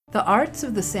The Arts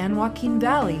of the San Joaquin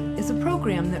Valley is a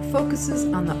program that focuses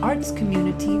on the arts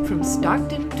community from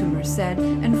Stockton to Merced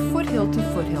and foothill to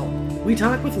foothill. We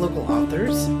talk with local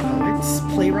authors, poets,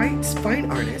 playwrights,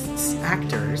 fine artists,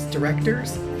 actors,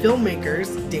 directors,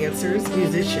 filmmakers, dancers,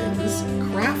 musicians,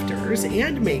 crafters,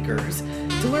 and makers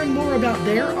to learn more about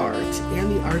their art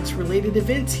and the arts-related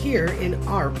events here in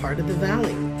our part of the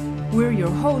valley. We're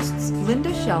your hosts,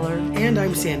 Linda Scheller. And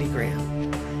I'm Sandy Graham.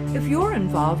 If you're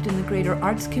involved in the greater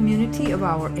arts community of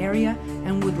our area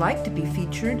and would like to be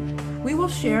featured, we will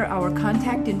share our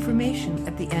contact information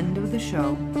at the end of the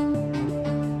show.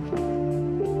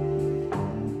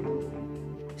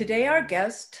 Today our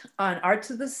guest on Arts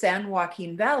of the San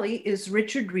Joaquin Valley is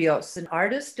Richard Rios, an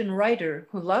artist and writer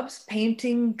who loves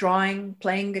painting, drawing,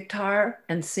 playing guitar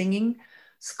and singing,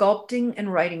 sculpting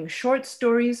and writing short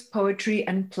stories, poetry,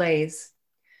 and plays.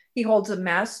 He holds a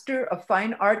Master of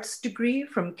Fine Arts degree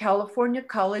from California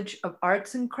College of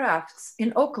Arts and Crafts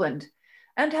in Oakland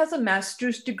and has a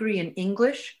master's degree in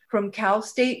English from Cal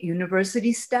State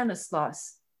University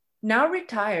Stanislaus. Now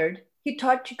retired, he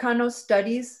taught Chicano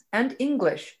studies and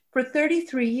English for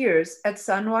 33 years at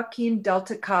San Joaquin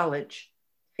Delta College.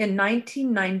 In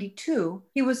 1992,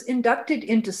 he was inducted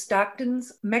into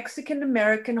Stockton's Mexican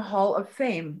American Hall of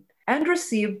Fame and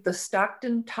received the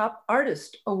Stockton Top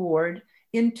Artist Award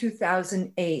in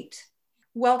 2008.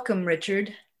 Welcome,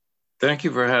 Richard. Thank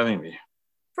you for having me.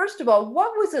 First of all,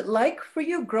 what was it like for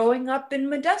you growing up in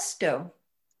Modesto?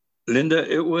 Linda,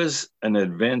 it was an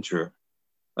adventure.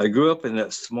 I grew up in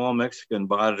that small Mexican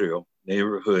barrio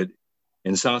neighborhood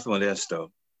in South Modesto,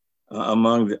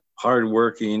 among the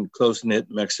hardworking, close-knit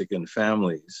Mexican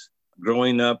families.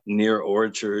 Growing up near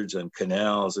orchards and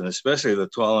canals, and especially the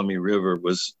Tuolumne River,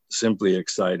 was simply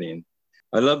exciting.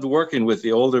 I loved working with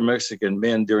the older Mexican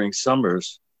men during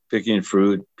summers, picking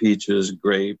fruit, peaches,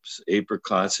 grapes,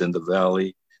 apricots in the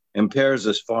valley, and pears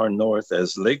as far north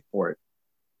as Lakeport.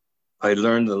 I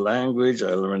learned the language,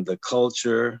 I learned the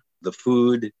culture, the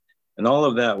food, and all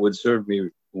of that would serve me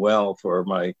well for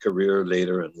my career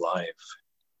later in life.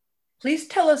 Please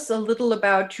tell us a little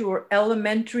about your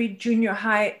elementary, junior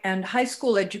high, and high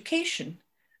school education.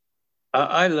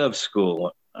 I love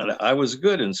school, and I was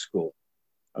good in school.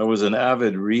 I was an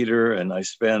avid reader, and I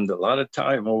spent a lot of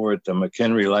time over at the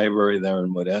McHenry Library there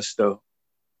in Modesto.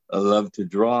 I loved to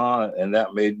draw, and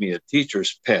that made me a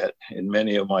teacher's pet in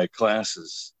many of my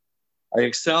classes. I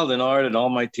excelled in art, and all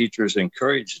my teachers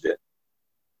encouraged it.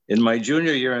 In my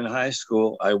junior year in high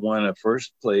school, I won a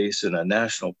first place in a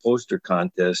national poster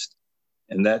contest,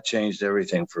 and that changed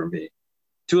everything for me.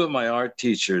 Two of my art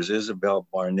teachers, Isabel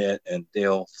Barnett and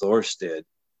Dale Thorstead,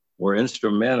 were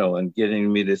instrumental in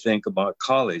getting me to think about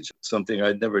college, something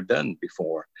I'd never done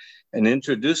before, and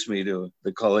introduced me to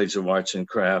the College of Arts and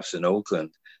Crafts in Oakland,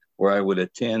 where I would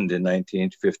attend in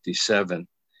 1957,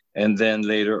 and then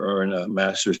later earn a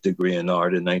master's degree in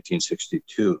art in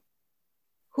 1962.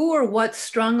 Who or what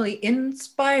strongly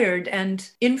inspired and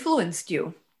influenced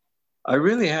you? I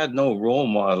really had no role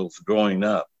models growing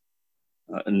up.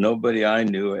 Nobody I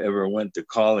knew ever went to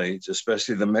college,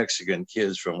 especially the Mexican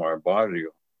kids from our barrio.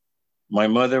 My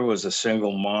mother was a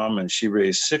single mom, and she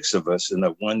raised 6 of us in a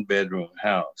one-bedroom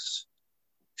house.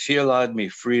 She allowed me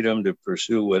freedom to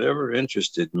pursue whatever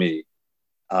interested me.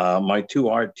 My 2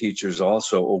 art teachers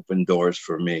also opened doors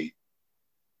for me.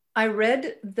 I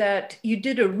read that you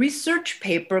did a research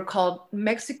paper called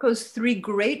Mexico's 3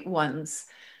 Great Ones.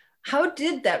 How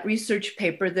did that research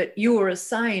paper that you were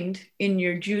assigned in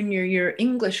your junior year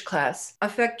English class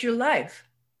affect your life?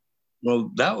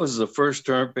 Well, that was the first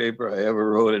term paper I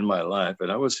ever wrote in my life,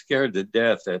 and I was scared to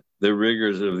death at the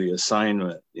rigors of the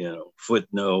assignment,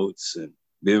 footnotes and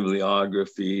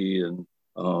bibliography and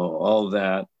all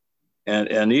that,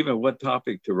 and even what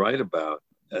topic to write about.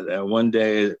 And one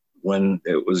day when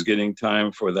it was getting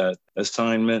time for that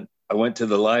assignment, I went to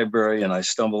the library and I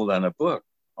stumbled on a book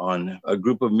on a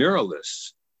group of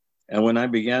muralists. And when I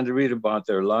began to read about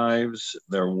their lives,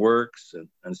 their works,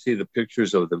 and see the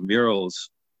pictures of the murals,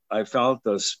 I felt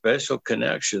a special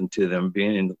connection to them,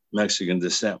 being Mexican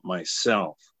descent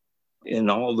myself. In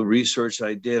all the research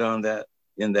I did on that,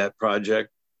 in that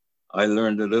project, I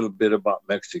learned a little bit about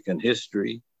Mexican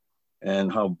history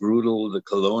and how brutal the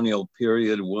colonial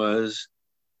period was,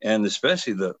 and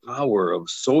especially the power of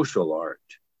social art.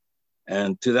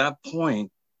 And to that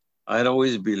point, I'd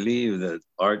always believed that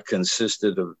art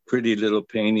consisted of pretty little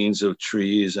paintings of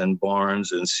trees and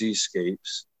barns and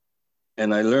seascapes.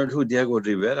 And I learned who Diego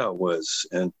Rivera was,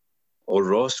 and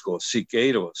Orozco,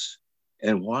 Siqueiros,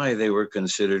 and why they were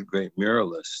considered great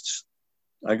muralists.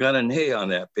 I got an A on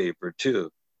that paper too.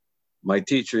 My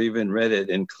teacher even read it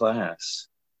in class.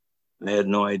 I had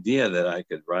no idea that I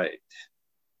could write.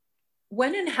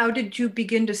 When and how did you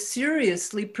begin to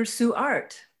seriously pursue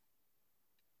art?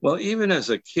 Well, even as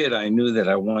a kid, I knew that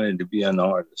I wanted to be an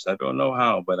artist. I don't know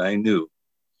how, but I knew.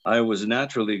 I was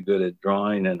naturally good at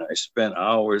drawing, and I spent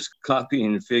hours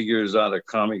copying figures out of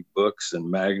comic books and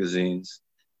magazines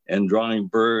and drawing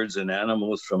birds and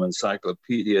animals from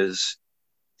encyclopedias.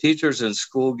 Teachers in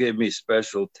school gave me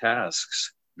special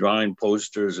tasks, drawing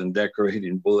posters and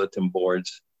decorating bulletin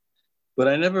boards. But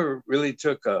I never really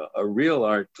took a real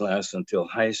art class until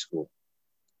high school.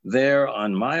 There,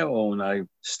 on my own, I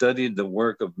studied the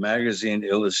work of magazine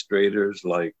illustrators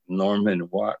like Norman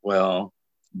Rockwell,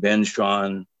 Ben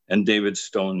Shahn, and David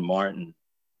Stone Martin.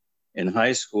 In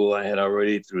high school, I had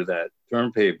already, through that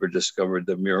term paper, discovered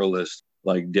the muralists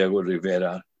like Diego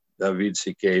Rivera, David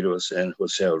Siqueiros, and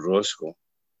Jose Orozco.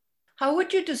 How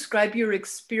would you describe your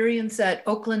experience at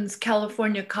Oakland's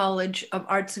California College of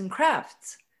Arts and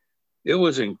Crafts? It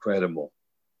was incredible.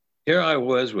 Here I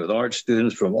was with art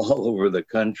students from all over the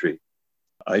country.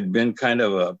 I'd been kind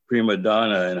of a prima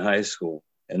donna in high school,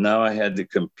 and now I had to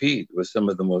compete with some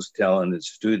of the most talented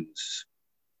students.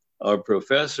 Our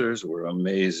professors were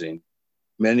amazing.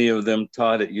 Many of them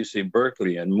taught at UC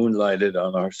Berkeley and moonlighted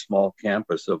on our small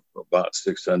campus of about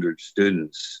 600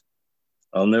 students.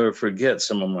 I'll never forget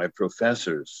some of my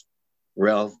professors: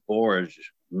 Ralph Borge,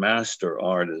 master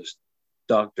artist;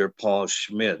 Dr. Paul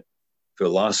Schmidt,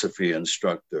 philosophy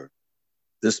instructor.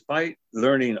 Despite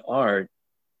learning art,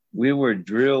 we were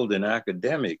drilled in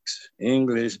academics: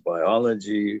 English,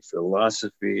 biology,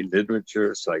 philosophy,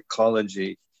 literature,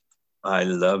 psychology. I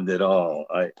loved it all.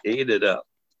 I ate it up.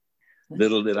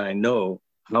 Little did I know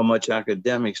how much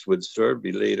academics would serve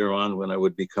me later on when I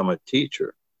would become a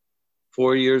teacher.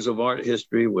 4 years of art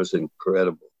history was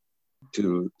incredible.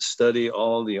 To study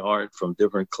all the art from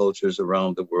different cultures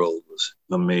around the world was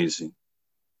amazing.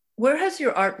 Where has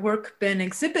your artwork been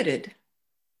exhibited?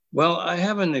 Well, I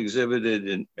haven't exhibited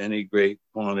in any great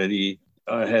quantity.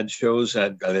 I had shows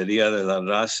at Galeria de la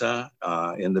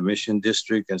Raza in the Mission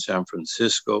District in San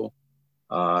Francisco.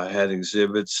 I had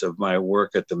exhibits of my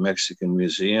work at the Mexican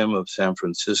Museum of San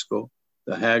Francisco,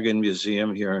 the Hagen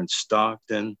Museum here in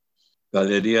Stockton,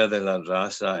 Galeria de la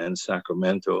Raza in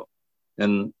Sacramento,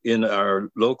 and in our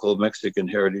local Mexican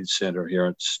Heritage Center here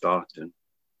in Stockton.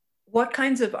 What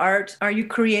kinds of art are you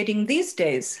creating these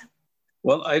days?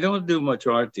 Well, I don't do much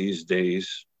art these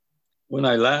days. When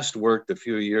I last worked a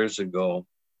few years ago,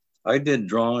 I did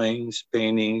drawings,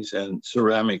 paintings, and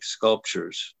ceramic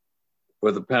sculptures.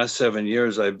 For the past 7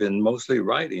 years, I've been mostly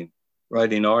writing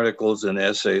articles and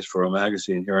essays for a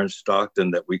magazine here in Stockton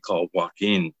that we call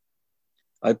Joaquin.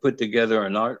 I put together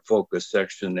an art focus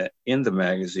section in the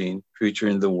magazine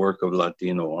featuring the work of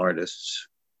Latino artists.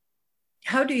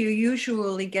 How do you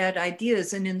usually get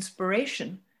ideas and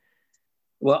inspiration?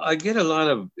 Well, I get a lot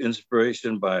of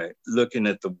inspiration by looking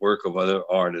at the work of other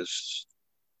artists.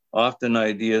 Often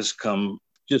ideas come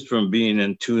just from being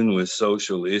in tune with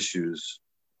social issues.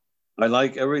 I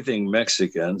like everything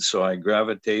Mexican, so I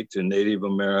gravitate to Native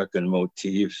American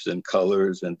motifs and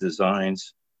colors and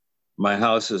designs. My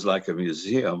house is like a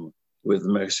museum with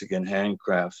Mexican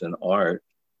handcrafts and art.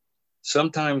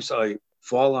 Sometimes I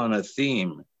fall on a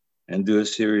theme and do a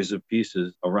series of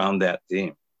pieces around that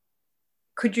theme.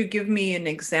 Could you give me an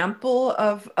example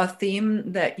of a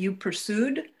theme that you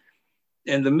pursued?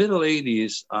 In the middle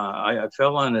 80s, I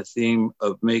fell on a theme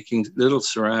of making little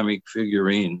ceramic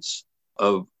figurines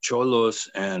of cholos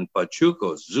and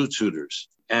pachucos, zoot suiters.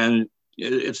 And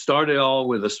it started all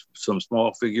with some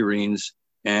small figurines,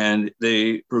 and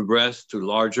they progressed to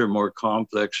larger, more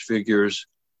complex figures.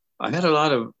 I had a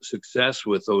lot of success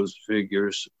with those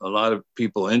figures, a lot of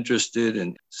people interested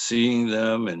in seeing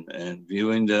them and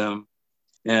viewing them.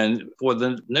 And for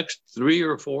the next 3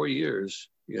 or 4 years,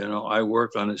 I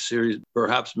worked on a series,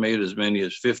 perhaps made as many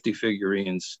as 50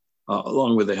 figurines,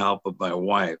 along with the help of my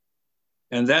wife.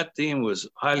 And that theme was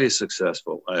highly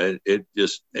successful. It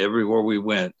just, everywhere we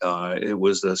went, it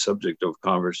was the subject of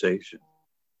conversation.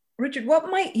 Richard, what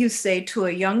might you say to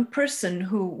a young person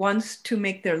who wants to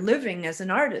make their living as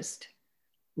an artist?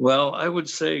 Well, I would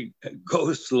say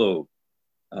go slow.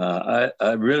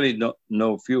 I really don't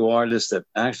know few artists that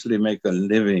actually make a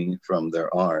living from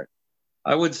their art.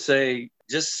 I would say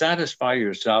just satisfy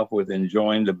yourself with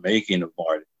enjoying the making of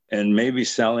art and maybe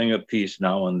selling a piece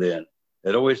now and then.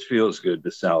 It always feels good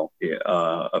to sell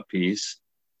a piece.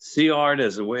 See art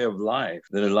as a way of life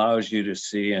that allows you to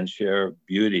see and share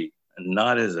beauty, and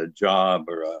not as a job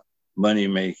or a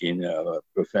money-making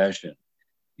profession.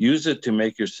 Use it to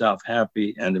make yourself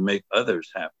happy and to make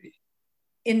others happy.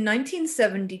 In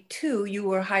 1972, you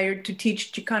were hired to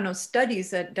teach Chicano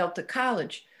studies at Delta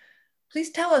College. Please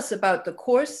tell us about the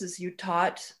courses you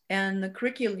taught and the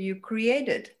curriculum you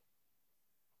created.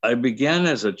 I began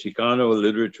as a Chicano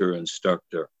literature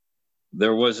instructor.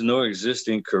 There was no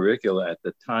existing curricula at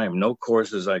the time, no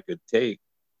courses I could take.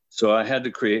 So I had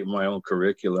to create my own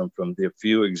curriculum from the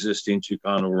few existing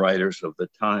Chicano writers of the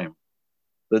time.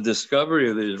 The discovery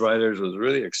of these writers was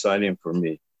really exciting for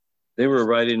me. They were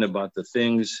writing about the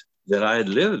things that I had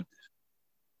lived.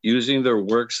 Using their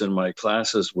works in my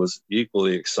classes was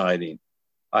equally exciting.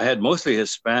 I had mostly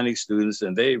Hispanic students,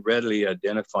 and they readily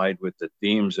identified with the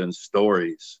themes and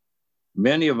stories.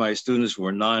 Many of my students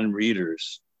were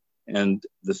non-readers, and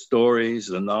the stories,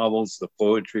 the novels, the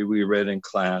poetry we read in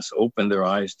class opened their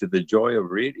eyes to the joy of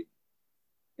reading.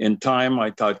 In time, I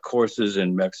taught courses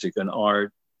in Mexican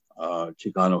art,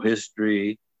 Chicano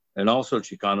history, and also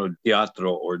Chicano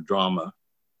teatro or drama.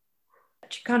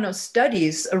 Chicano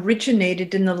studies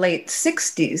originated in the late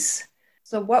 60s.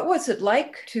 So what was it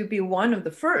like to be one of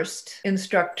the first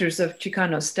instructors of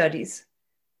Chicano studies?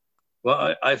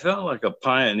 Well, I felt like a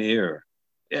pioneer.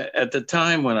 At the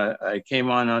time when I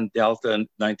came on Delta in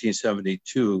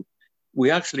 1972, we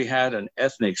actually had an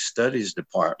ethnic studies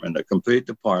department, a complete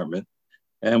department,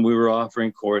 and we were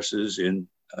offering courses in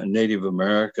Native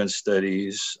American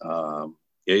studies,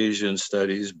 Asian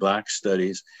studies, Black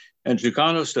studies, and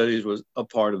Chicano studies was a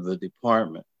part of the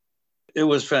department. It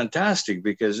was fantastic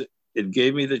because it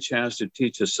gave me the chance to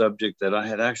teach a subject that I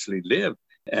had actually lived,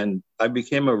 and I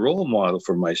became a role model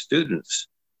for my students.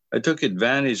 I took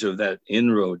advantage of that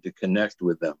inroad to connect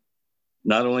with them.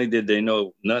 Not only did they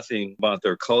know nothing about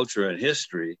their culture and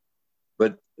history,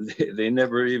 but they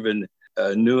never even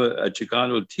knew a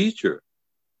Chicano teacher.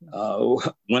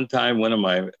 One time, one of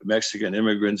my Mexican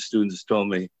immigrant students told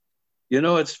me,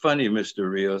 it's funny,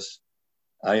 Mr. Rios.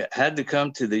 I had to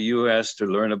come to the U.S. to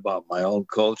learn about my own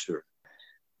culture.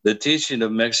 The teaching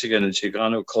of Mexican and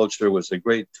Chicano culture was a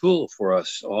great tool for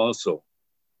us also,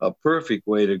 a perfect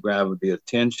way to grab the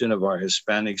attention of our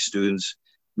Hispanic students,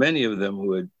 many of them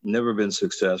who had never been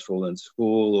successful in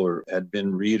school or had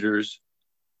been readers,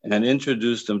 and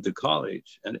introduce them to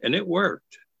college. And it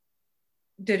worked.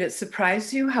 Did it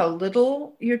surprise you how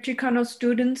little your Chicano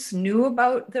students knew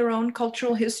about their own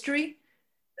cultural history?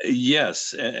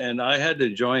 Yes, and I had to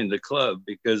join the club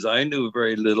because I knew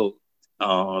very little,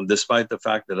 despite the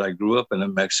fact that I grew up in a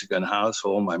Mexican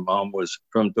household. My mom was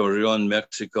from Torreon,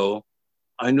 Mexico.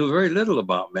 I knew very little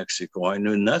about Mexico. I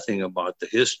knew nothing about the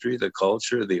history, the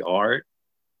culture, the art.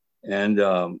 And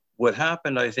what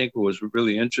happened, I think, was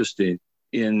really interesting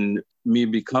in me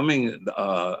becoming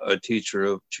a teacher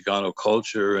of Chicano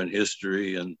culture and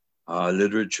history and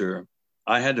literature.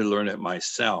 I had to learn it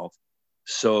myself.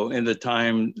 So in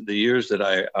the years that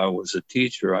I was a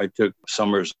teacher, I took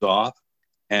summers off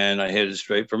and I headed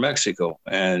straight for Mexico.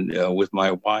 And with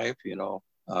my wife,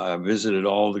 I visited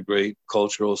all the great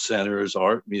cultural centers,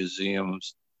 art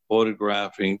museums,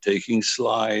 photographing, taking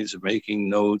slides, making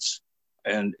notes.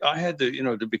 And I had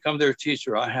to, to become their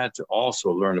teacher, I had to also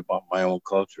learn about my own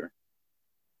culture.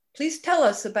 Please tell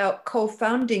us about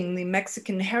co-founding the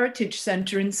Mexican Heritage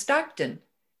Center in Stockton.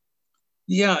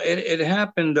 Yeah, it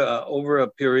happened over a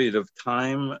period of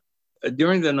time.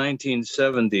 During the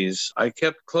 1970s, I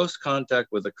kept close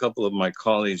contact with a couple of my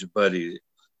college buddies,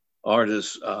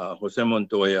 artists Jose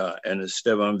Montoya and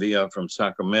Esteban Villa from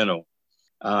Sacramento.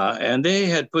 And they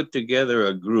had put together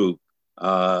a group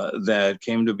that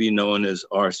came to be known as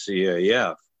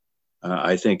RCAF.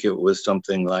 I think it was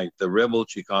something like the Rebel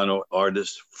Chicano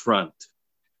Artists Front.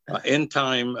 In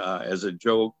time, as a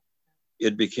joke,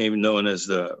 it became known as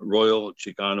the Royal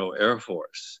Chicano Air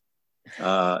Force.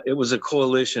 It was a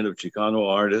coalition of Chicano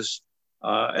artists,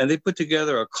 and they put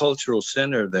together a cultural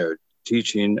center there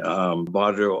teaching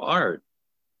barrio art.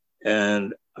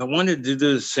 And I wanted to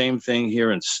do the same thing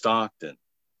here in Stockton.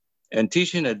 And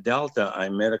teaching at Delta, I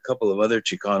met a couple of other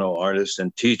Chicano artists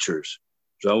and teachers,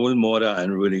 Raul Mora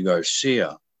and Rudy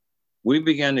Garcia. We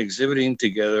began exhibiting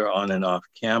together on and off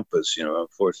campus,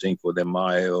 for Cinco de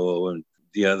Mayo and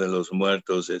Dia de los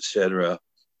Muertos, etc.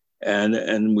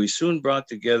 And we soon brought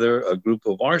together a group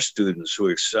of our students who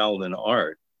excelled in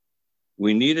art.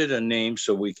 We needed a name,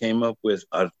 so we came up with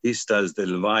Artistas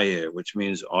del Valle, which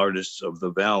means artists of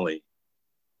the valley.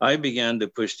 I began to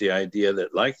push the idea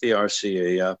that, like the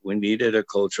RCAF, we needed a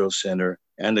cultural center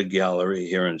and a gallery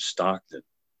here in Stockton.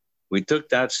 We took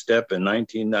that step in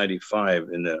 1995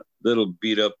 in a little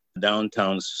beat-up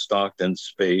downtown Stockton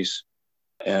space,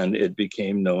 and it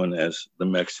became known as the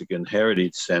Mexican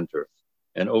Heritage Center.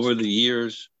 And over the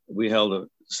years, we held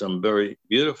some very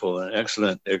beautiful and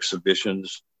excellent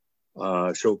exhibitions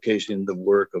showcasing the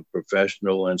work of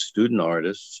professional and student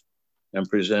artists and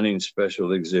presenting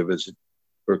special exhibits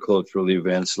for cultural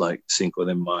events like Cinco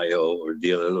de Mayo or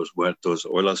Dia de los Muertos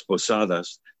or Las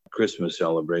Posadas, Christmas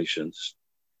celebrations.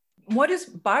 What is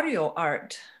barrio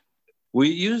art? We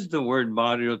use the word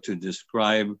barrio to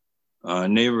describe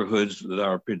neighborhoods that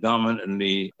are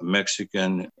predominantly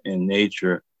Mexican in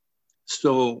nature.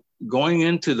 So going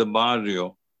into the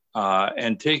barrio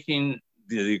and taking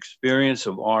the experience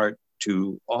of art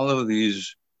to all of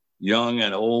these young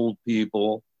and old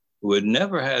people who had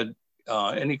never had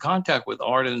any contact with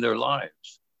art in their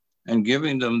lives, and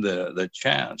giving them the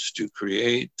chance to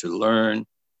create, to learn,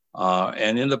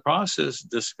 and in the process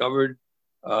discovered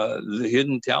the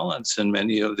hidden talents in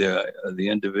many of the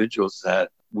individuals that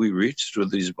we reached through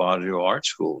these barrio art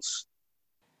schools.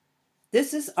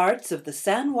 This is Arts of the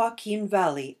San Joaquin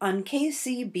Valley on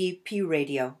KCBP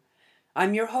Radio.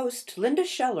 I'm your host, Linda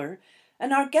Scheller,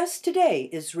 and our guest today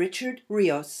is Richard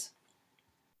Rios.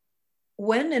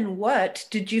 When and what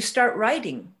did you start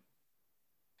writing?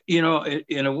 You know,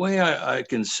 in a way, I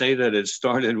can say that it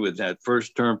started with that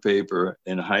first term paper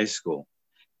in high school.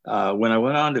 When I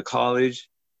went on to college,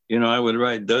 you know, I would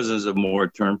write dozens of more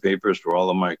term papers for all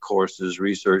of my courses,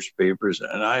 research papers,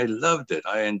 and I loved it.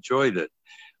 I enjoyed it.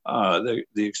 The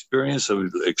experience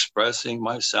of expressing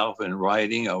myself in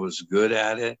writing, I was good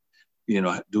at it. You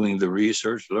know, doing the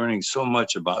research, learning so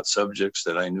much about subjects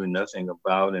that I knew nothing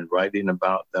about and writing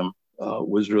about them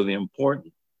was really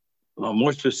important.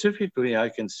 More specifically, I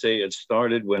can say it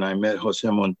started when I met Jose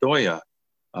Montoya,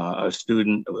 a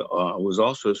student, was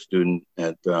also a student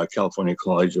at California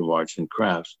College of Arts and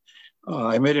Crafts.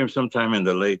 I met him sometime in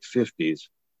the late 50s,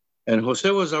 and Jose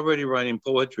was already writing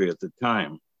poetry at the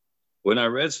time. When I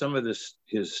read some of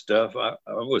his stuff, I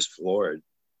was floored.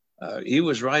 He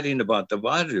was writing about the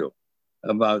barrio,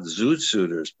 about zoot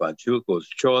suiters, pachucos,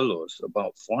 cholos,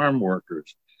 about farm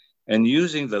workers, and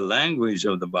using the language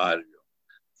of the barrio,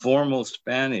 formal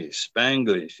Spanish,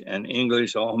 Spanglish, and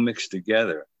English all mixed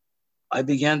together. I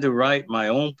began to write my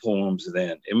own poems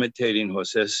then, imitating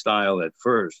Jose's style at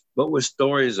first, but with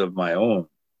stories of my own.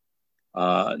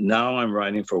 Now I'm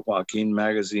writing for Joaquin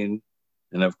Magazine,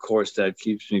 and of course that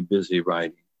keeps me busy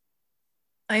writing.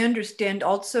 I understand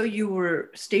also you were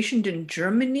stationed in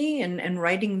Germany and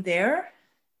writing there?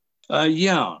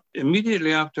 Yeah,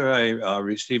 immediately after I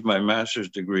received my master's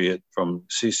degree from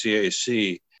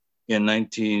CCAC in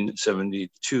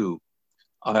 1972,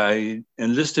 I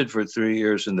enlisted for 3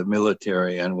 years in the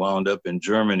military and wound up in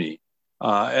Germany.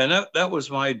 And that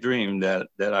was my dream, that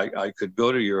I could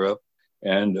go to Europe,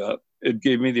 and it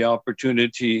gave me the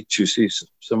opportunity to see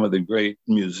some of the great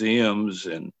museums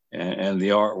and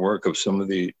the artwork of some of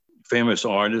the famous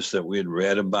artists that we had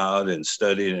read about and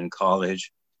studied in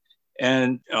college.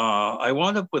 And I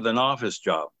wound up with an office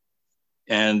job.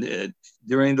 And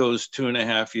during those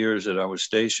 2.5 years that I was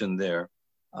stationed there,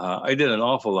 I did an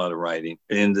awful lot of writing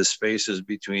in the spaces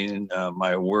between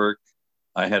my work.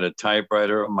 I had a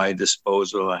typewriter at my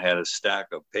disposal. I had a stack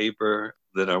of paper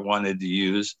that I wanted to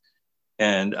use.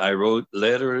 And I wrote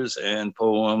letters and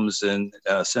poems and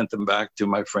sent them back to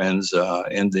my friends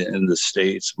in the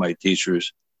States, my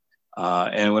teachers.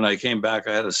 And when I came back,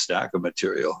 I had a stack of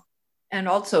material. And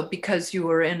also because you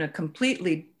were in a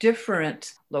completely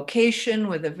different location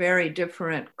with a very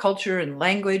different culture and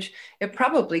language, it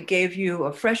probably gave you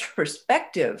a fresh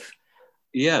perspective.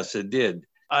 Yes, it did.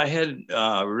 I had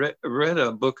read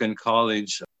a book in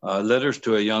college, Letters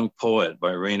to a Young Poet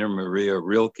by Rainer Maria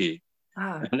Rilke.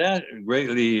 And that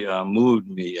greatly moved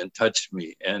me and touched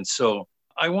me. And so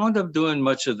I wound up doing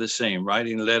much of the same,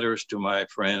 writing letters to my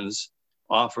friends,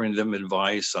 offering them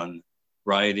advice on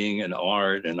writing and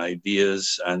art and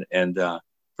ideas, and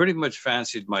pretty much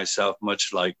fancied myself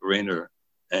much like Rainer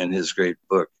and his great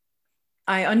book.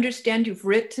 I understand you've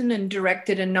written and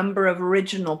directed a number of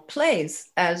original plays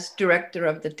as director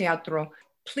of the Teatro.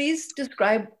 Please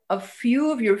describe a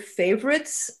few of your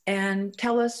favorites and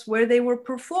tell us where they were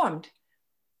performed.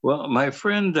 Well, my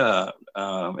friend and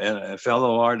a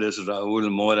fellow artist,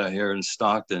 Raul Mora here in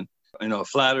Stockton,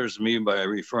 flatters me by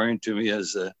referring to me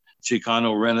as a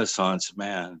Chicano Renaissance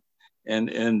man. And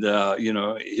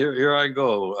here I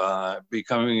go,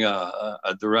 becoming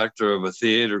a director of a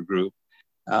theater group.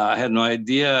 I had no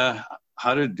idea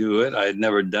how to do it. I had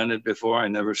never done it before. I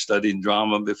never studied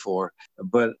drama before.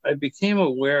 But I became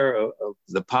aware of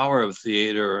the power of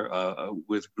theater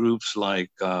with groups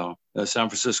like the San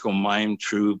Francisco Mime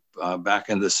Troupe back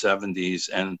in the 70s.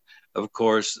 And of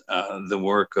course, the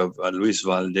work of Luis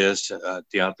Valdez,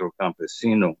 Teatro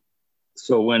Campesino.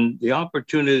 So when the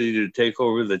opportunity to take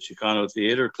over the Chicano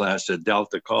theater class at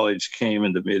Delta College came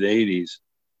in the mid-'80s,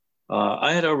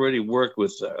 I had already worked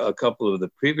with a couple of the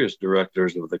previous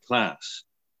directors of the class.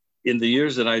 In the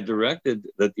years that I directed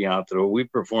the teatro, we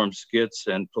performed skits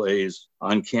and plays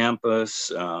on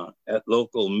campus, at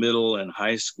local middle and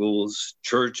high schools,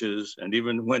 churches, and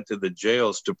even went to the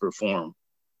jails to perform.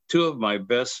 Two of my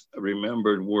best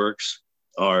remembered works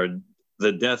are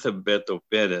The Death of Beto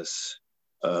Perez,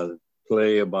 a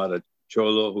play about a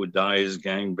cholo who dies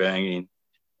gangbanging,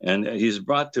 and he's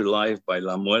brought to life by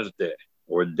la muerte,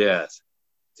 or death,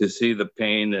 to see the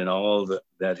pain and all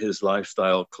that his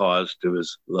lifestyle caused to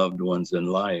his loved ones in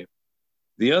life.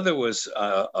 The other was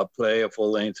a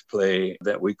full-length play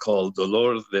that we called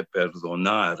Dolor de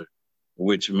Perdonar,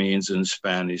 which means in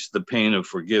Spanish, the pain of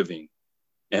forgiving.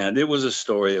 And it was a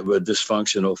story of a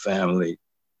dysfunctional family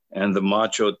and the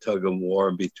macho tug of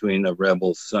war between a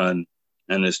rebel son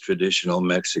and his traditional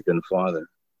Mexican father.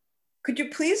 Could you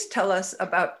please tell us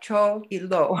about Cho y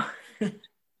Lo?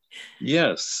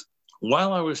 Yes.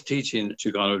 While I was teaching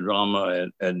Chicano drama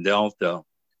at Delta,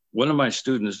 one of my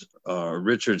students,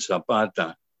 Richard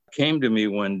Zapata, came to me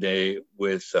one day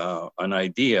with an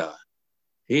idea.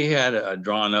 He had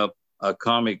drawn up a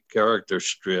comic character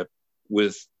strip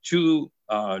with two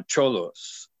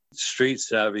cholos, street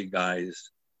savvy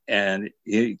guys, and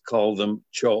he called them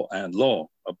Cho and Lo,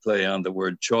 a play on the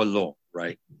word cholo,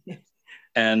 right?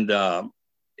 And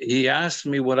he asked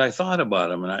me what I thought about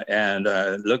him, and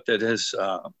I looked at his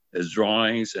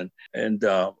drawings and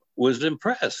was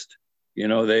impressed. You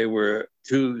know, they were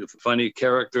two funny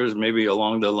characters, maybe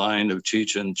along the line of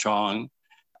Cheech and Chong.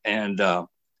 And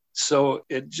so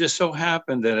it just so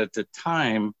happened that at the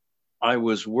time I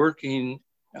was working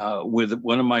with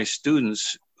one of my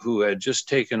students who had just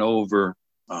taken over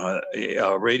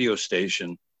a radio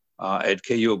station at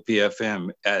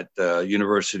KUOP-FM at the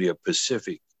University of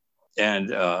Pacific.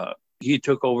 And he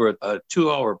took over a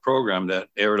 2-hour program that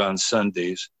aired on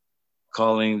Sundays,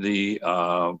 calling the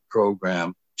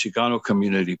program Chicano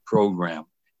Community Program.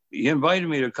 He invited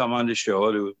me to come on the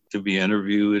show to be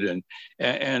interviewed. And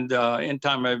in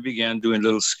time, I began doing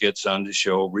little skits on the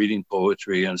show, reading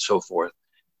poetry and so forth.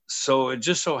 So it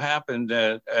just so happened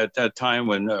that at that time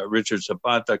when Richard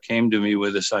Zapata came to me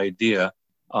with this idea,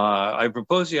 I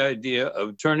proposed the idea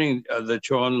of turning the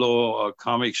Cho and Lo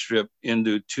comic strip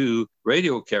into 2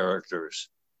 radio characters.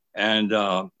 And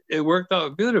it worked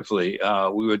out beautifully.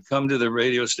 We would come to the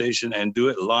radio station and do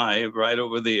it live right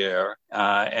over the air.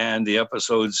 And the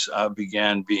episodes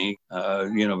began being,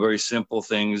 very simple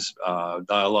things,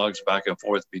 dialogues back and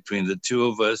forth between the two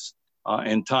of us.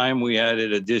 In time, we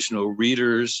added additional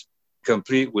readers,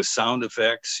 complete with sound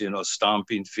effects,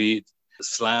 stomping feet,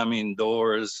 slamming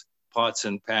doors, pots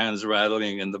and pans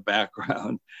rattling in the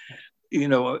background.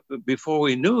 Before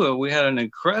we knew it, we had an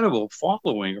incredible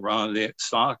following around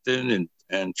Stockton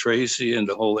and Tracy and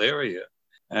the whole area.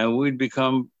 And we'd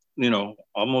become,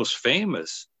 almost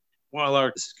famous. While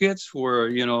our skits were,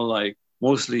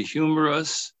 mostly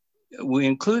humorous, we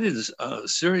included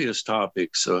serious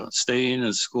topics, staying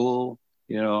in school,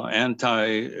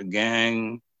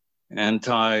 anti-gang,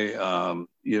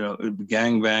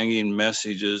 gang-banging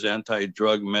messages,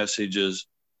 anti-drug messages.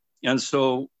 And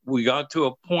so we got to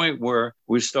a point where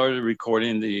we started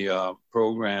recording the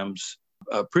programs,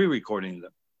 pre-recording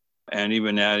them, and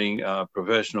even adding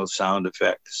professional sound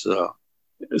effects.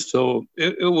 So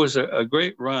it was a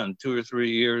great run, 2 or 3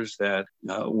 years that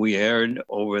we aired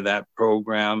over that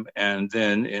program. And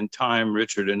then in time,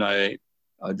 Richard and I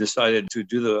decided to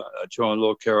do the Cho and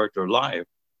Lo character live.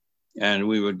 And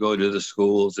we would go to the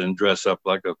schools and dress up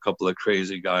like a couple of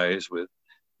crazy guys with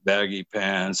baggy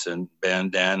pants and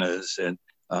bandanas. And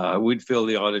we'd fill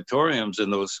the auditoriums in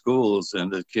those schools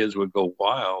and the kids would go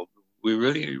wild. We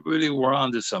really, really were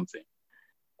onto something.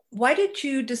 Why did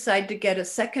you decide to get a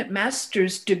second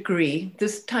master's degree,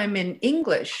 this time in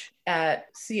English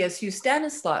at CSU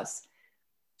Stanislaus?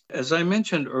 As I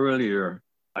mentioned earlier,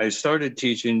 I started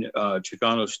teaching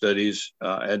Chicano studies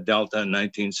at Delta in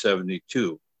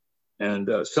 1972. And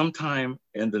sometime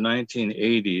in the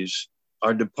 1980s,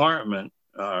 our department,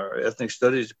 our ethnic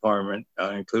studies department,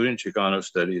 including Chicano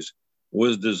studies,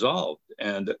 was dissolved.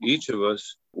 And each of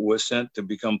us was sent to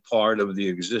become part of the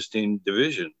existing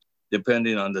division,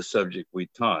 depending on the subject we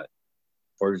taught.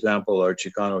 For example, our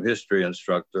Chicano history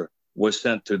instructor was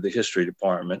sent to the history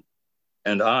department.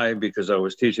 And I, because I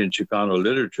was teaching Chicano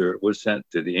literature, was sent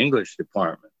to the English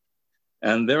department.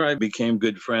 And there I became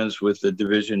good friends with the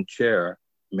division chair,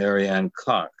 Mary Ann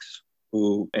Cox,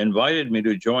 who invited me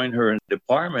to join her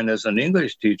department as an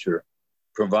English teacher,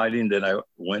 providing that I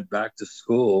went back to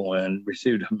school and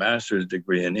received a master's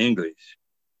degree in English.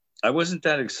 I wasn't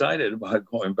that excited about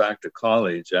going back to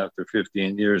college after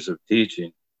 15 years of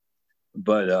teaching.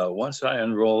 But once I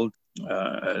enrolled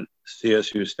at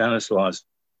CSU Stanislaus,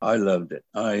 I loved it.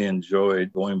 I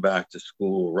enjoyed going back to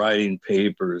school, writing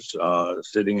papers,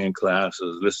 sitting in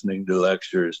classes, listening to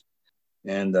lectures.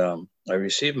 And I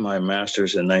received my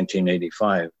master's in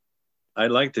 1985. I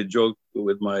like to joke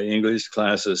with my English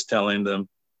classes, telling them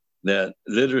that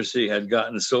literacy had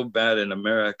gotten so bad in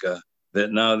America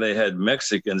that now they had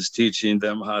Mexicans teaching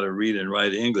them how to read and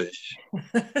write English.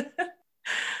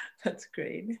 That's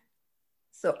great.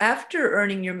 So after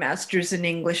earning your master's in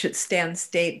English at Stan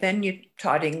State, then you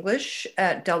taught English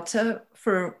at Delta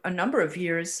for a number of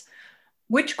years.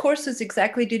 Which courses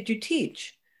exactly did you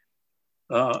teach?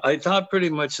 I taught pretty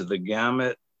much the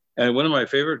gamut. And one of my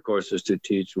favorite courses to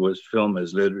teach was film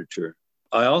as literature.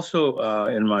 I also,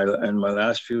 in my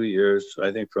last few years,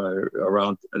 I think from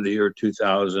around the year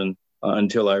 2000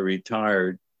 until I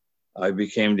retired, I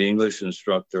became the English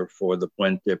instructor for the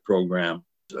Puente program,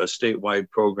 a statewide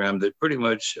program that pretty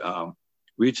much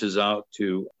reaches out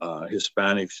to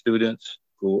Hispanic students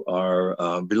who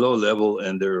are below level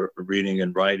in their reading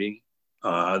and writing.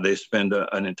 They spend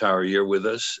an entire year with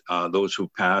us. Those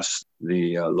who pass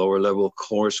the lower level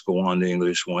course go on to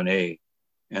English 1A.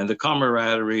 And the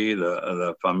camaraderie,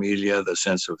 the familia, the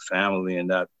sense of family, and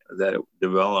that it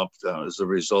developed as a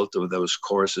result of those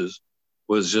courses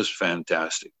was just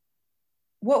fantastic.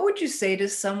 What would you say to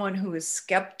someone who is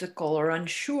skeptical or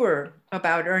unsure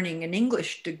about earning an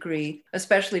English degree,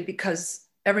 especially because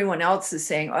everyone else is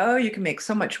saying, oh, you can make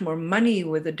so much more money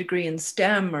with a degree in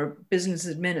STEM or business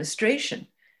administration?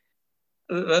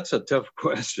 That's a tough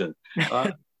question.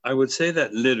 I would say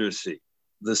that literacy,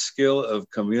 the skill of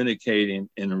communicating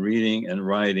in reading and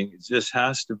writing, just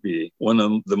has to be one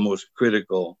of the most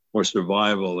critical for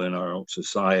survival in our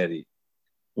society.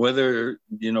 Whether,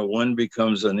 one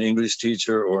becomes an English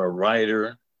teacher or a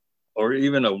writer or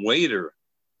even a waiter,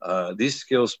 these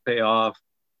skills pay off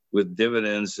with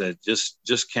dividends that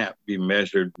just can't be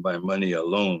measured by money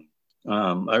alone.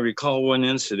 I recall one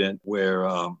incident where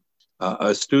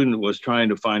a student was trying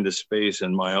to find a space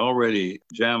in my already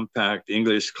jam-packed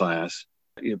English class.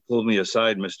 He pulled me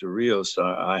aside, Mr. Rios,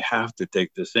 I have to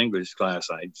take this English class.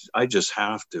 I just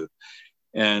have to.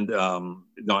 And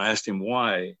I asked him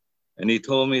why. And he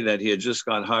told me that he had just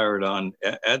got hired on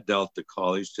at Delta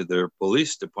College to their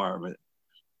police department.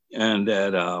 And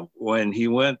that when he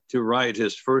went to write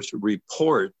his first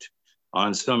report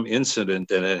on some incident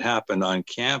that had happened on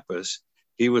campus,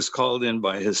 he was called in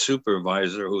by his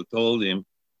supervisor, who told him,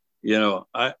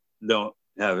 I don't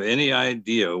have any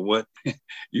idea what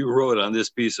you wrote on this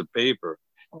piece of paper.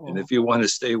 Oh. And if you want to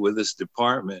stay with this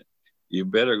department, you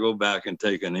better go back and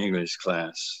take an English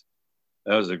class.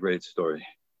 That was a great story.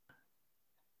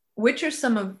 Which are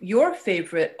some of your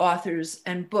favorite authors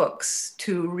and books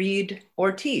to read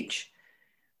or teach?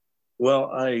 Well,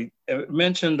 I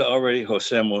mentioned already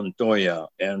Jose Montoya,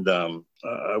 and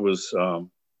I was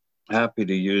happy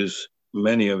to use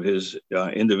many of his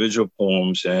individual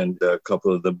poems and a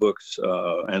couple of the books,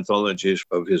 anthologies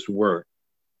of his work.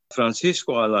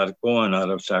 Francisco Alarcón out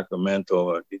of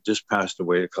Sacramento, he just passed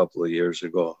away a couple of years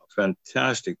ago.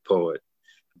 Fantastic poet.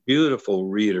 Beautiful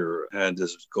reader, had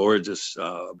this gorgeous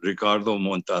Ricardo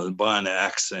Montalban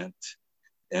accent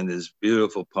and his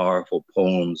beautiful, powerful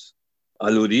poems.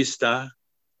 Alurista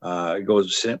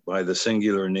goes by the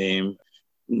singular name.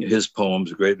 His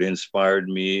poems greatly inspired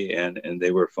me, and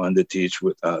they were fun to teach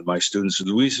with my students.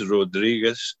 Luis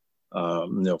Rodriguez,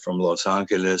 from Los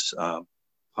Angeles,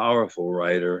 powerful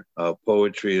writer,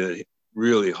 poetry,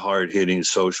 really hard-hitting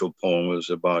social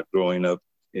poems about growing up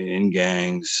in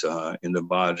gangs in the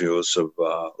barrios of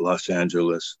Los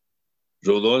Angeles.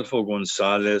 Rodolfo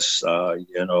Gonzalez,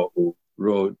 who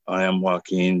wrote I Am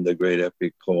Joaquin, the great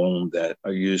epic poem that I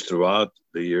used throughout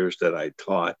the years that I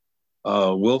taught.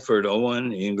 Wilfred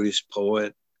Owen, English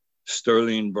poet.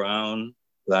 Sterling Brown,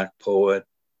 Black poet.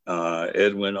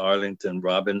 Edwin Arlington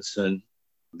Robinson.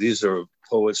 These are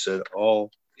poets that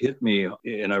all hit me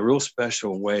in a real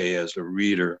special way as a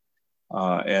reader.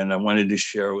 And I wanted to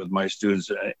share with my students.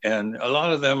 And a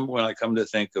lot of them, when I come to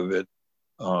think of it,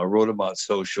 wrote about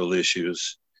social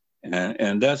issues.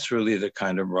 And that's really the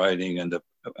kind of writing and the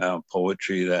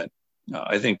poetry that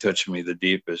I think touched me the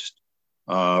deepest.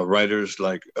 Writers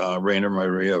like Rainer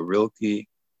Maria Rilke,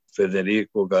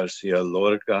 Federico Garcia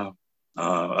Lorca.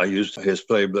 I used his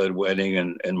Play Blood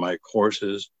Wedding in my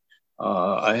courses.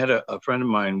 I had a friend of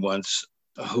mine once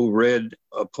who read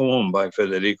a poem by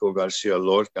Federico Garcia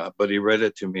Lorca, but he read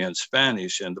it to me in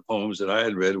Spanish, and the poems that I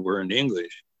had read were in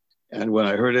English. And when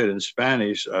I heard it in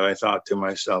Spanish, I thought to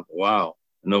myself, wow,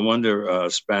 no wonder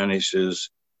Spanish is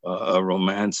a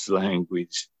romance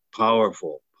language.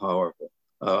 Powerful, powerful.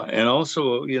 And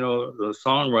also, the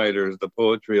songwriters, the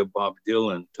poetry of Bob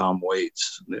Dylan, Tom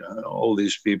Waits, all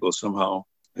these people somehow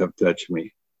have touched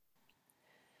me.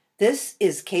 This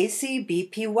is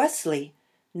KCBP Wesley,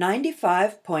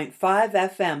 95.5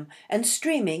 FM, and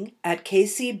streaming at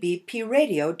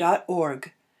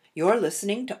kcbpradio.org. You're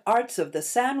listening to Arts of the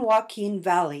San Joaquin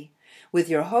Valley with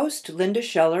your host, Linda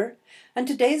Scheller, and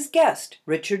today's guest,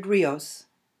 Richard Rios.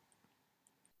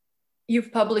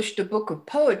 You've published a book of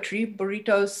poetry,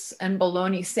 Burritos and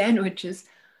Bologna Sandwiches.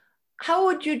 How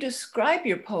would you describe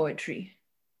your poetry?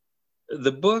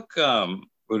 The book,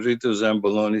 Burritos and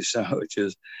Bologna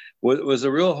Sandwiches, was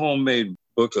a real homemade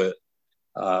booklet.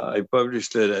 I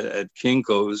published it at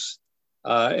Kinko's,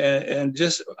 and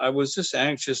I was just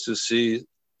anxious to see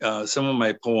some of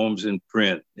my poems in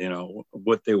print,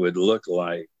 what they would look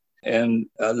like. And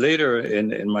later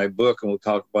in my book, and we'll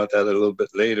talk about that a little bit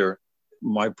later,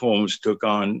 my poems took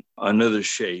on another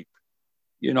shape.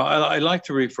 I like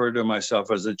to refer to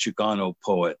myself as a Chicano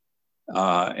poet,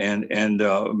 and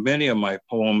many of my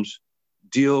poems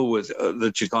deal with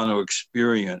the Chicano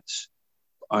experience.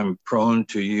 I'm prone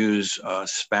to use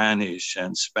Spanish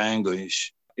and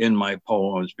Spanglish in my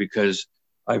poems because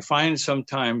I find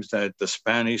sometimes that the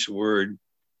Spanish word,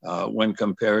 when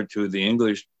compared to the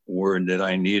English word that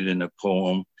I need in a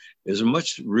poem, is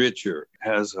much richer,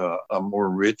 has a more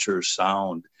richer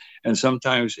sound, and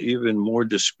sometimes even more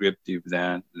descriptive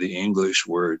than the English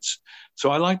words. So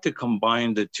I like to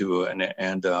combine the two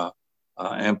and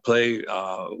play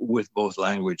with both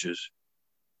languages.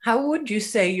 How would you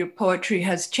say your poetry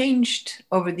has changed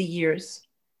over the years?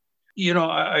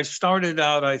 I started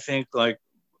out, I think, like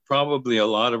probably a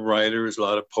lot of writers, a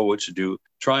lot of poets do,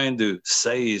 trying to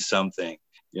say something,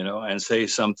 and say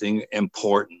something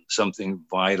important, something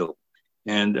vital.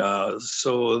 And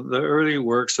so the early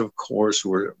works, of course,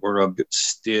 were a bit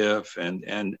stiff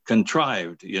and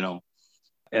contrived,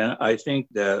 And I think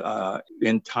that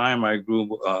in time I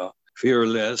grew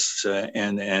fearless,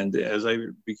 and as I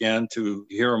began to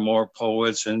hear more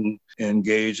poets and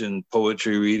engage in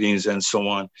poetry readings and so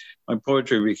on, my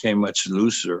poetry became much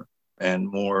looser and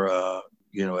more,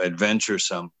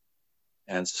 adventuresome.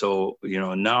 And so,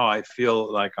 now I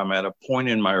feel like I'm at a point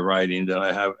in my writing that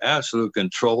I have absolute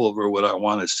control over what I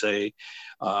want to say,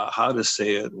 how to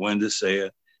say it, when to say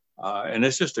it. And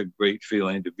it's just a great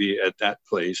feeling to be at that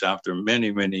place after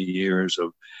many, many years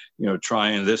of,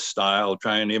 trying this style,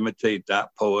 trying to imitate that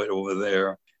poet over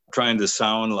there, trying to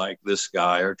sound like this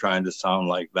guy or trying to sound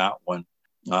like that one.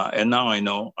 And now I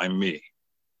know I'm me.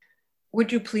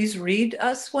 Would you please read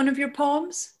us one of your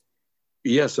poems?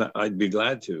 Yes, I'd be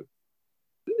glad to.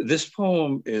 This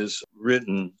poem is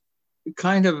written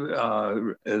kind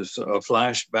of as a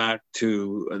flashback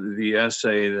to the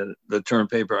essay, the term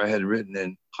paper I had written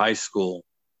in high school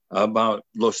about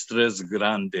Los Tres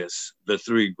Grandes, the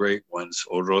three great ones,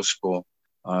 Orozco,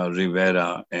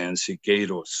 Rivera, and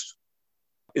Siqueiros.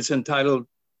 It's entitled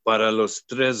Para los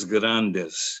Tres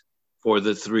Grandes, for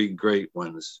the three great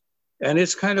ones. And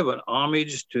it's kind of an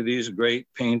homage to these great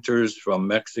painters from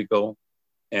Mexico,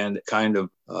 and kind of,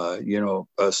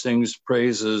 sings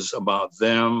praises about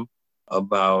them,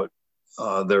 about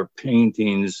their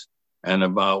paintings, and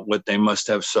about what they must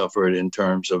have suffered in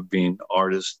terms of being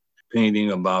artists,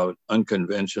 painting about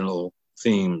unconventional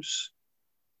themes.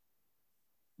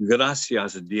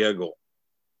 Gracias, Diego,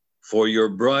 for your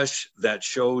brush that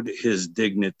showed his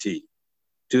dignity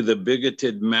to the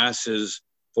bigoted masses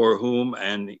for whom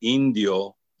an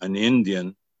indio, an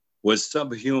Indian, was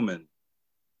subhuman.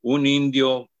 Un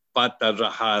indio pata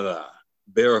rajada,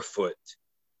 barefoot,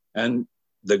 and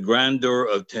the grandeur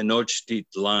of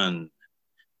Tenochtitlan,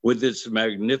 with its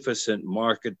magnificent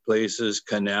marketplaces,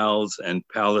 canals, and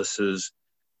palaces,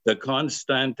 the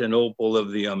Constantinople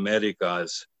of the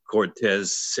Americas,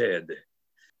 Cortez said.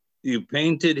 You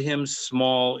painted him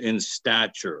small in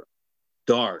stature,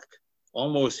 dark,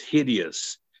 almost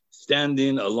hideous,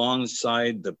 standing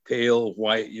alongside the pale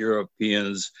white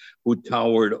Europeans who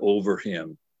towered over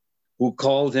him, who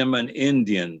called him an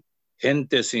Indian,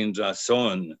 gente sin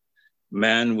razón,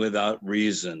 man without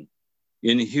reason,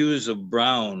 in hues of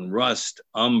brown, rust,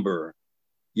 umber,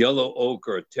 yellow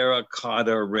ochre,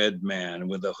 terracotta red man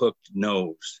with a hooked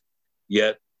nose,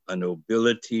 yet a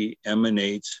nobility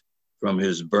emanates from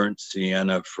his burnt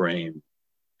sienna frame.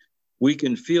 We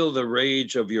can feel the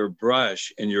rage of your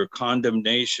brush in your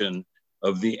condemnation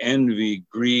of the envy,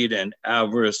 greed, and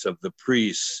avarice of the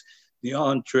priests, the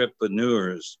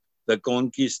entrepreneurs, the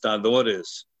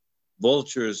conquistadores,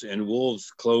 vultures in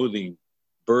wolves' clothing,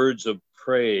 birds of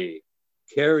prey,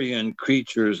 carrion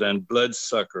creatures and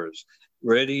bloodsuckers,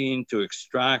 readying to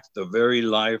extract the very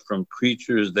life from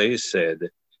creatures they said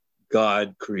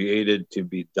God created to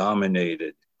be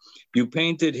dominated. You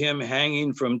painted him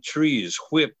hanging from trees,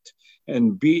 whipped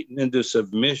and beaten into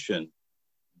submission,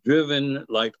 driven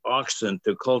like oxen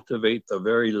to cultivate the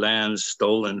very land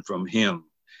stolen from him.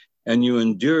 And you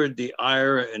endured the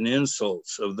ire and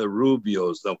insults of the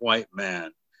Rubios, the white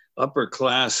man, upper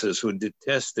classes who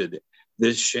detested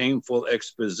this shameful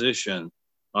exposition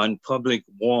on public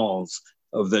walls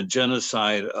of the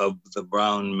genocide of the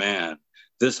brown man,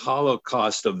 this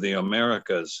Holocaust of the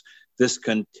Americas, this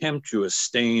contemptuous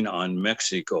stain on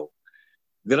Mexico.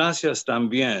 Gracias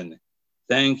también.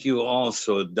 Thank you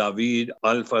also, David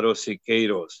Alfaro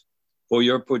Siqueiros, for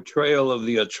your portrayal of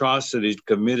the atrocities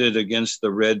committed against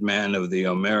the red man of the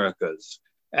Americas.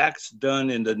 Acts done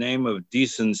in the name of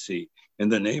decency, in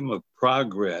the name of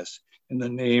progress, in the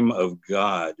name of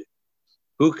God.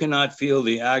 Who cannot feel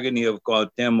the agony of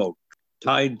Cuauhtemoc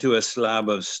tied to a slab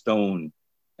of stone,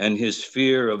 and his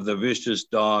fear of the vicious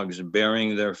dogs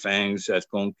bearing their fangs at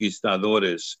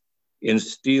conquistadores in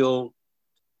steel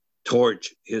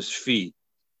torch his feet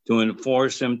to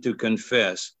enforce him to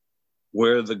confess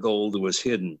where the gold was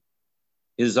hidden.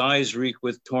 His eyes reek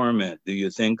with torment. Do you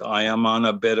think I am on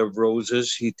a bed of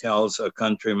roses? He tells a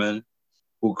countryman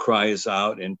who cries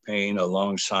out in pain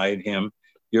alongside him.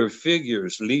 Your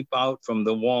figures leap out from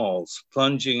the walls,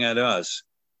 plunging at us,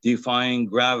 defying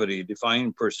gravity,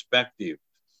 defying perspective.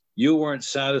 You weren't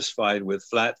satisfied with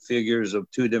flat figures of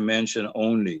 2 dimension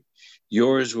only.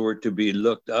 Yours were to be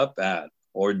looked up at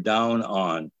or down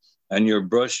on, and your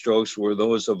brushstrokes were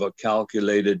those of a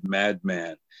calculated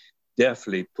madman,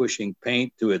 deftly pushing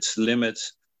paint to its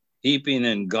limits, heaping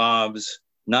in gobs,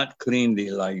 not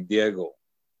cleanly like Diego.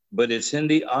 But it's in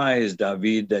the eyes,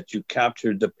 David, that you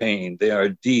captured the pain. They are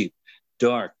deep,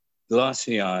 dark,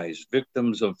 glossy eyes,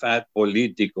 victims of fat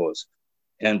políticos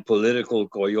and political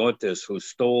coyotes who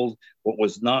stole what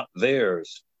was not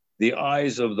theirs. The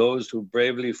eyes of those who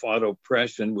bravely fought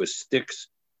oppression with sticks,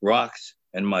 rocks,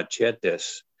 and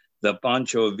machetes. The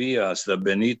Pancho Villas, the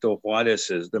Benito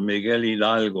Juárezes, the Miguel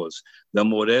Hidalgos, the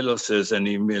Moreloses and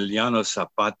Emiliano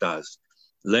Zapatas,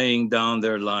 laying down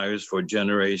their lives for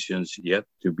generations yet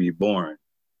to be born.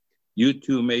 You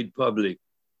too made public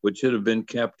what should have been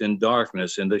kept in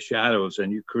darkness, in the shadows,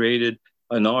 and you created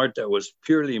an art that was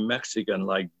purely Mexican,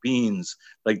 like beans,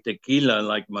 like tequila,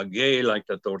 like maguey, like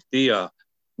the tortilla,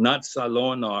 not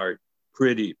salon art,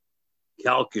 pretty,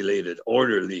 calculated,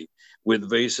 orderly, with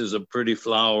vases of pretty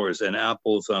flowers and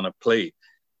apples on a plate,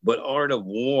 but art of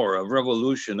war, of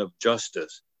revolution, of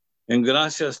justice. And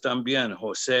gracias también,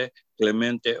 Jose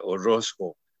Clemente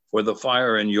Orozco, for the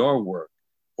fire in your work,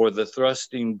 for the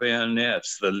thrusting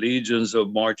bayonets, the legions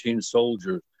of marching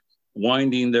soldiers,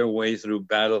 winding their way through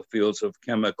battlefields of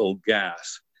chemical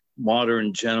gas,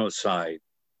 modern genocide,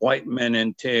 white men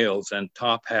in tails and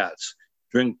top hats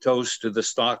drink toast to the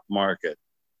stock market,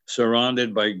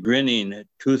 surrounded by grinning,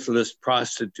 toothless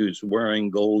prostitutes wearing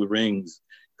gold rings.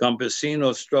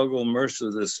 Campesinos struggle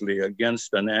mercilessly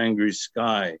against an angry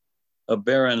sky. A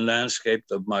barren landscape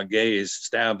of magueys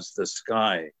stabs the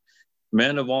sky.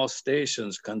 Men of all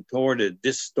stations, contorted,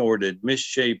 distorted,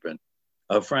 misshapen.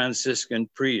 A Franciscan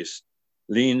priest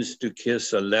leans to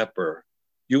kiss a leper.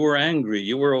 You were angry,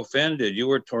 you were offended, you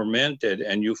were tormented,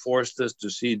 and you forced us to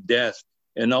see death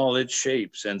in all its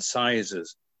shapes and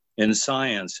sizes, in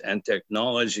science and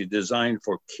technology designed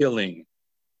for killing.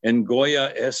 In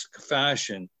Goya-esque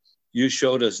fashion, you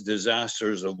showed us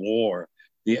disasters of war,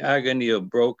 the agony of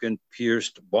broken,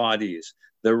 pierced bodies,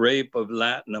 the rape of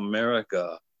Latin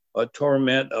America, a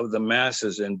torment of the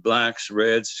masses in blacks,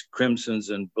 reds, crimsons,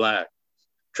 and black,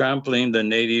 trampling the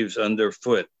natives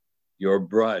underfoot, your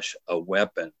brush, a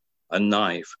weapon, a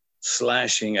knife,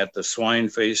 slashing at the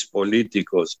swine-faced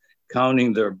politicos,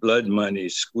 counting their blood money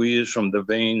squeezed from the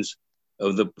veins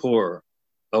of the poor.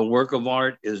 A work of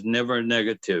art is never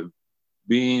negative.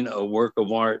 Being a work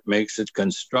of art makes it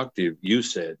constructive, you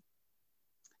said.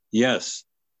 Yes,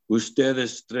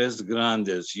 ustedes tres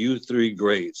grandes, you 3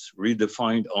 greats,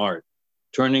 redefined art,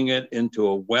 turning it into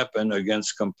a weapon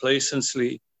against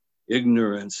complacency,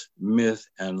 ignorance, myth,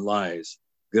 and lies.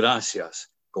 Gracias,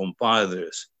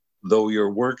 compadres. Though your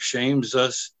work shames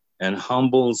us and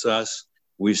humbles us,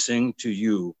 we sing to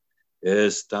you,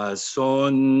 estas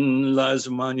son las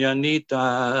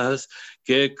mañanitas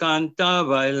que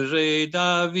cantaba el rey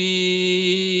David.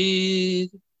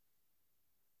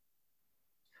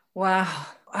 Wow,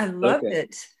 I love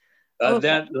it.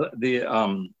 That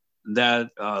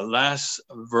last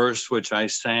verse which I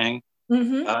sang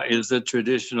is the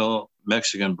traditional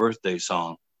Mexican birthday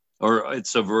song, or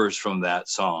it's a verse from that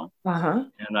song.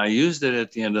 And I used it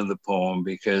at the end of the poem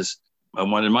because I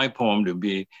wanted my poem to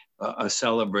be a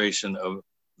celebration of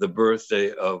the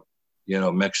birthday of,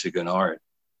 Mexican art.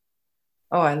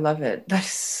 Oh, I love it.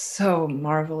 That's so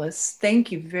marvelous.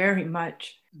 Thank you very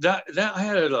much. That I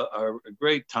had a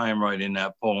great time writing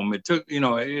that poem. It took,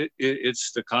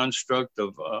 it's the construct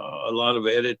of a lot of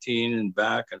editing and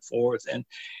back and forth.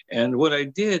 And what I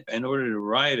did in order to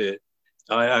write it,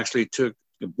 I actually took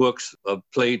the books of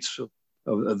plates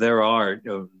of their art,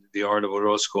 of the art of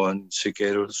Orozco and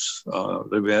Siqueiros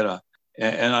Rivera.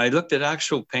 And I looked at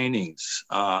actual paintings.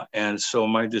 And so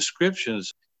my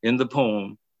descriptions in the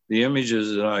poem, the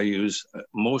images that I use,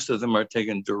 most of them are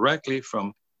taken directly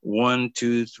from 1,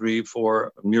 2, 3,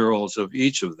 4 murals of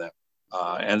each of them.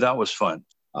 And that was fun.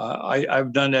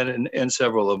 I've done that in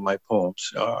several of my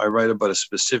poems. I write about a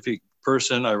specific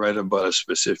person. I write about a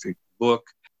specific book,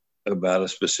 about a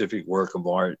specific work of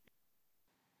art.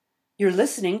 You're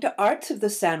listening to Arts of the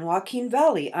San Joaquin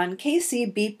Valley on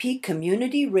KCBP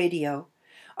Community Radio.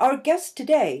 Our guest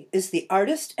today is the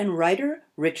artist and writer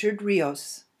Richard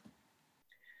Rios.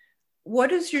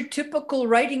 What is your typical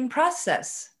writing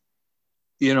process?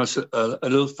 It's a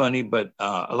little funny, but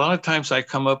a lot of times I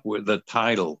come up with a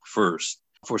title first.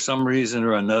 For some reason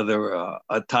or another,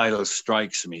 a title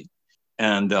strikes me.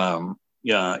 And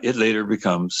it later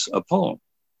becomes a poem.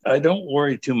 I don't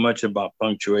worry too much about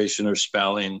punctuation or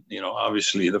spelling,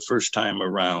 obviously the first time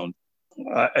around.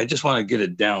 I just want to get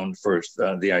it down first,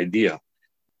 the idea.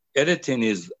 Editing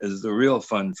is the real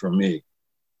fun for me.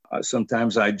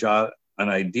 Sometimes I jot an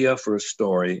idea for a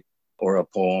story or a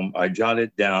poem. I jot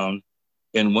it down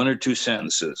in 1 or 2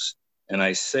 sentences, and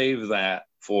I save that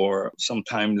for some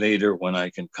time later when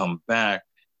I can come back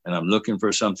and I'm looking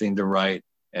for something to write.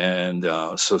 And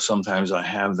so sometimes I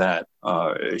have that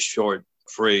short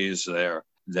phrase there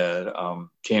that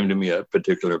came to me at a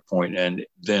particular point, and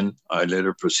then I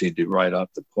later proceed to write out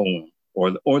the poem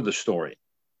or the story.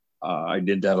 I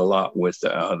did that a lot with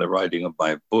the writing of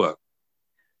my book.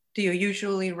 Do you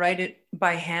usually write it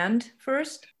by hand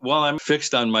first? Well, I'm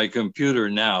fixed on my computer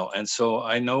now, and so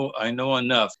I know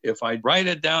enough. If I write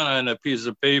it down on a piece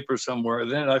of paper somewhere,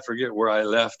 then I forget where I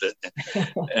left it.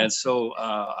 And so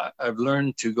I've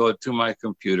learned to go to my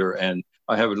computer, and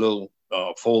I have a little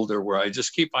folder where I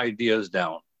just keep ideas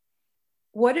down.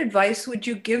 What advice would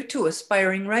you give to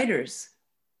aspiring writers?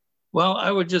 Well,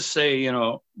 I would just say,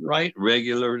 write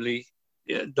regularly.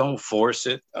 Don't force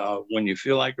it. When you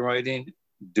feel like writing,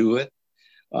 do it.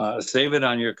 Save it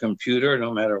on your computer,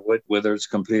 no matter whether it's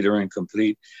complete or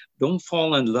incomplete. Don't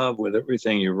fall in love with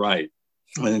everything you write.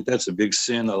 I think that's a big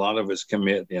sin a lot of us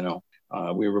commit.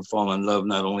 We ever fall in love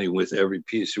not only with every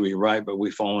piece we write, but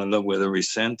we fall in love with every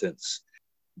sentence.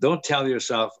 Don't tell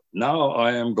yourself, now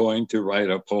I am going to write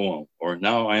a poem, or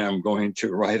now I am going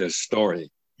to write a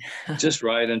story. Just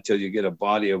write until you get a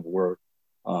body of work.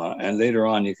 And later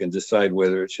on, you can decide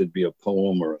whether it should be a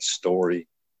poem or a story.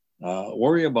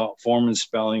 Worry about form and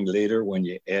spelling later when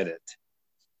you edit.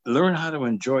 Learn how to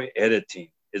enjoy editing.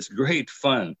 It's great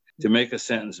fun to make a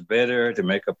sentence better, to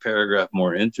make a paragraph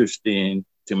more interesting,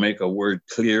 to make a word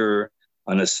clearer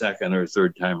on a second or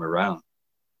third time around.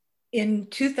 In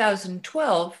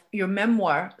 2012, your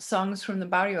memoir, Songs from the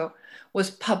Barrio,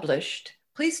 was published.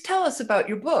 Please tell us about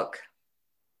your book.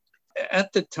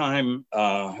 At the time,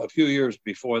 a few years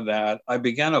before that, I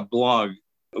began a blog,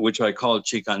 which I called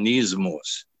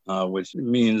Chicanismos, which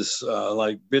means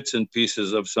like bits and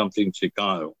pieces of something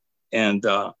Chicano. And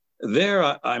there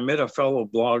I met a fellow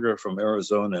blogger from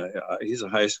Arizona. He's a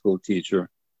high school teacher,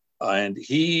 and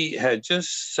he had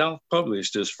just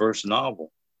self-published his first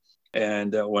novel.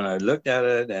 And when I looked at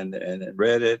it and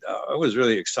read it, I was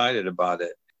really excited about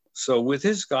it. So with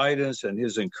his guidance and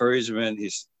his encouragement,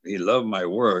 he loved my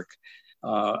work.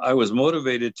 I was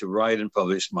motivated to write and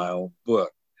publish my own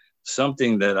book,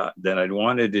 something that I'd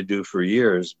wanted to do for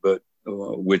years, but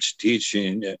which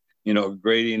teaching,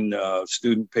 grading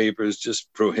student papers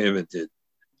just prohibited.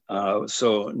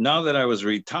 So now that I was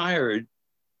retired,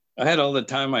 I had all the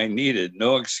time I needed,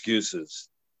 no excuses.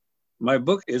 My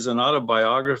book is an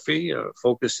autobiography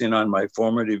focusing on my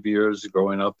formative years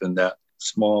growing up in that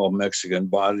small Mexican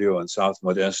barrio in South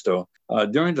Modesto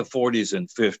during the 40s and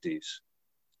 50s.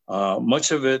 Much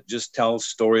of it just tells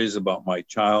stories about my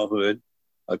childhood,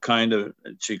 a kind of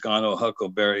Chicano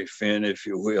Huckleberry Finn, if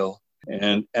you will,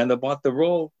 and about the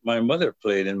role my mother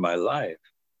played in my life.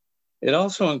 It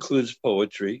also includes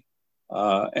poetry.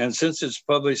 And since it's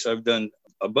published, I've done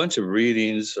a bunch of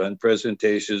readings and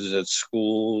presentations at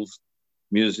schools,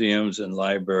 museums, and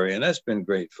library, and that's been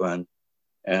great fun.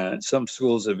 And some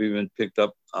schools have even picked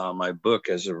up my book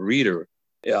as a reader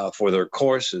for their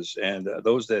courses. And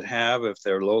those that have, if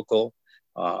they're local,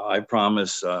 I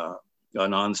promise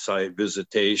an on-site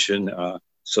visitation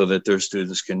so that their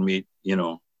students can meet,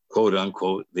 quote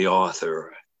unquote, the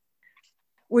author.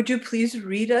 Would you please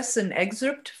read us an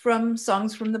excerpt from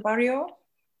Songs from the Barrio?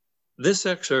 This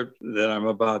excerpt that I'm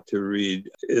about to read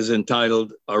is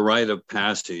entitled A Rite of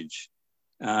Passage.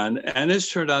 And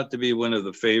it's turned out to be one of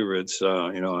the favorites,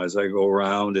 as I go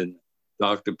around and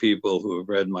talk to people who have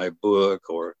read my book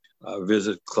or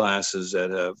visit classes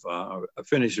that have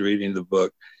finished reading the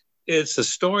book. It's a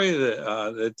story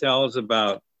that tells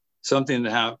about something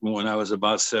that happened when I was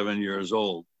about 7 years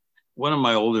old. One of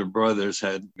my older brothers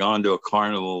had gone to a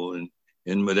carnival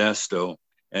in Modesto,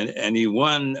 and he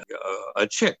won a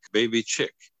chick, baby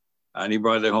chick. And he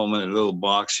brought it home in a little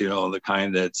box, the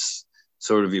kind that's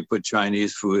sort of you put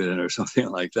Chinese food in or something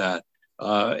like that.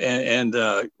 And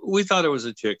we thought it was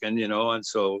a chicken, and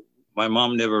so my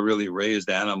mom never really raised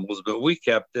animals, but we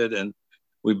kept it, and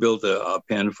we built a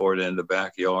pen for it in the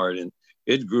backyard, and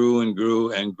it grew and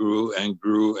grew and grew and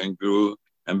grew and grew.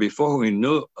 And before we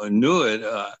knew it,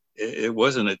 it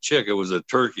wasn't a chick, it was a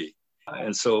turkey.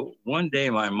 And so one day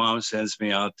my mom sends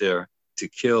me out there to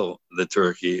kill the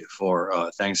turkey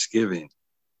for Thanksgiving.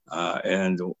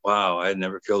 And wow, I had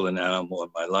never killed an animal in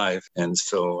my life. And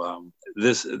so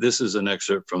this is an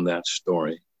excerpt from that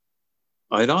story.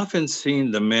 I'd often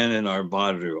seen the men in our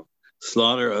barrio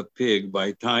slaughter a pig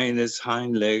by tying its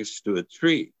hind legs to a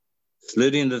tree,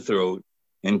 slitting the throat,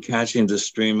 and catching the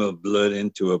stream of blood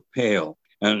into a pail.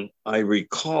 And I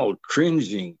recalled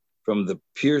cringing from the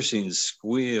piercing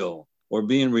squeal or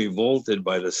being revolted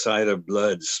by the sight of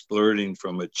blood splurting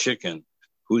from a chicken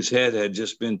whose head had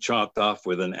just been chopped off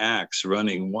with an axe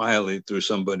running wildly through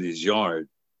somebody's yard.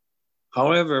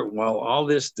 However, while all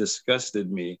this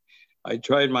disgusted me, I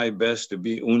tried my best to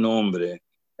be un hombre,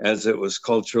 as it was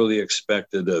culturally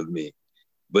expected of me.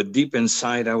 But deep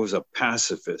inside, I was a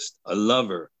pacifist, a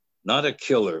lover, not a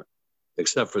killer,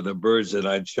 except for the birds that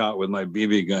I'd shot with my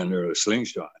BB gun or a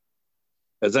slingshot.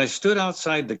 As I stood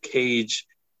outside the cage,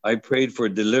 I prayed for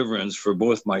deliverance for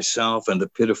both myself and the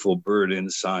pitiful bird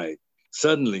inside.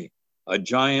 Suddenly, a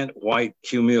giant white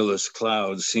cumulus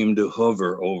cloud seemed to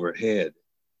hover overhead.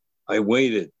 I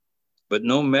waited, but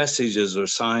no messages or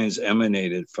signs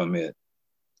emanated from it.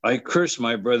 I cursed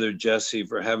my brother Jesse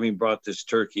for having brought this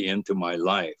turkey into my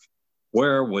life.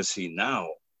 Where was he now?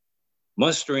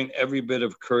 Mustering every bit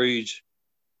of courage,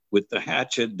 with the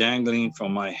hatchet dangling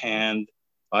from my hand,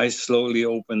 I slowly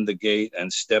opened the gate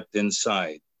and stepped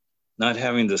inside, not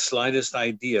having the slightest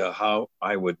idea how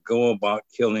I would go about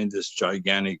killing this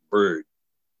gigantic bird.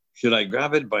 Should I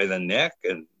grab it by the neck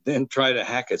and then try to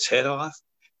hack its head off?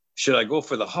 Should I go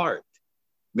for the heart?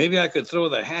 Maybe I could throw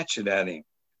the hatchet at him,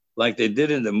 like they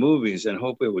did in the movies, and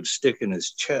hope it would stick in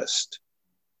his chest.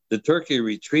 The turkey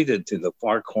retreated to the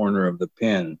far corner of the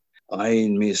pen,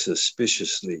 eyeing me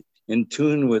suspiciously, in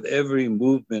tune with every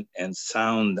movement and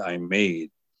sound I made.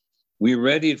 We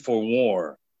readied for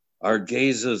war, our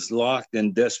gazes locked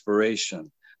in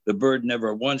desperation, the bird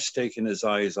never once taken his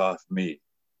eyes off me.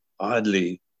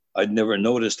 Oddly, I'd never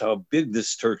noticed how big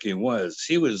this turkey was.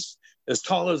 He was as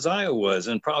tall as I was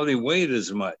and probably weighed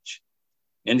as much.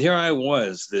 And here I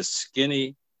was, this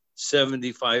skinny,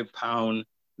 75-pound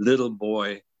little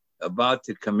boy about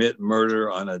to commit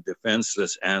murder on a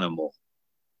defenseless animal.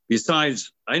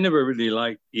 Besides, I never really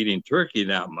liked eating turkey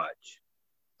that much.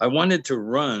 I wanted to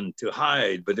run, to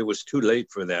hide, but it was too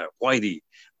late for that. Whitey,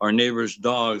 our neighbor's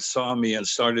dog, saw me and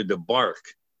started to bark.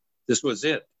 This was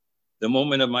it, the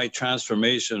moment of my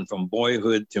transformation from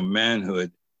boyhood to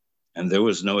manhood, and there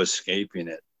was no escaping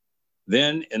it.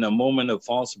 Then, in a moment of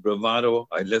false bravado,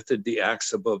 I lifted the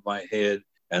axe above my head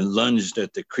and lunged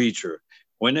at the creature.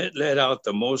 When it let out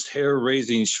the most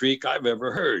hair-raising shriek I've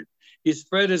ever heard, he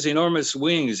spread his enormous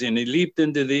wings and he leaped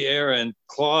into the air and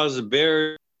claws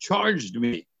bare charged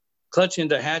me. Clutching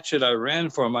the hatchet, I ran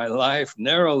for my life,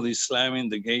 narrowly slamming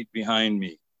the gate behind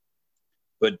me.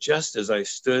 But just as I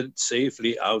stood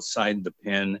safely outside the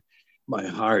pen, my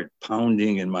heart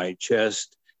pounding in my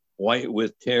chest, white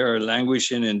with terror,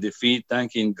 languishing in defeat,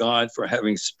 thanking God for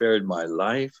having spared my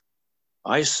life,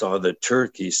 I saw the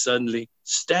turkey suddenly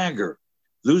stagger,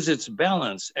 lose its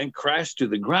balance, and crash to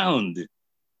the ground.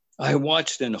 I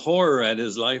watched in horror at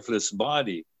his lifeless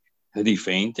body. Had he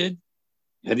fainted?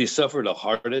 Had he suffered a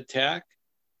heart attack?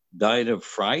 Died of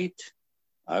fright?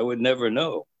 I would never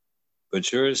know. But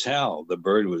sure as hell, the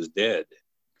bird was dead.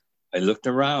 I looked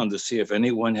around to see if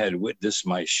anyone had witnessed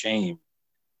my shame.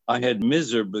 I had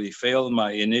miserably failed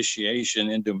my initiation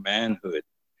into manhood.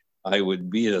 I would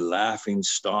be the laughing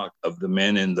stock of the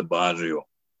men in the barrio,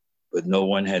 but no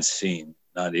one had seen,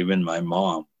 not even my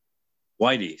mom.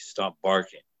 Whitey stopped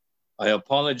barking. I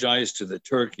apologized to the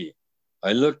turkey.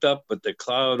 I looked up, but the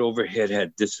cloud overhead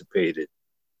had dissipated.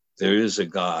 There is a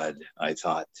God, I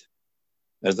thought.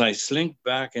 As I slinked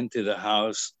back into the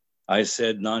house, I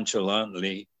said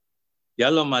nonchalantly, "Ya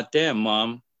lo maté,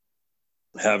 Mom,"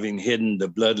 having hidden the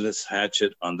bloodless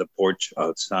hatchet on the porch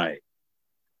outside.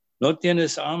 "No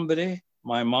tienes hambre?"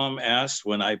 my mom asked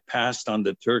when I passed on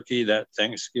the turkey that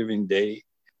Thanksgiving day.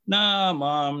 "Nah,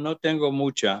 Mom, no tengo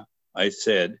mucha," I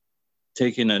said,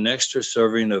 taking an extra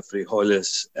serving of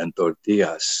frijoles and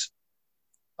tortillas.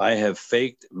 I have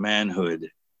faked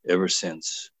manhood ever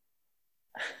since.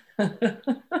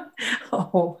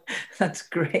 Oh, that's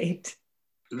great.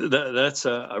 That's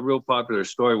a real popular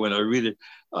story when I read it.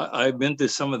 I've been to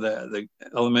some of the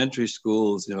elementary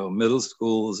schools, middle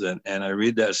schools, and I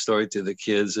read that story to the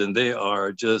kids, and they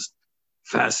are just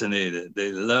fascinated.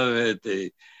 They love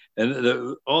it.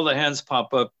 All the hands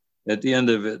pop up at the end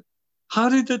of it. "How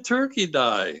did the turkey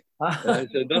die?" And I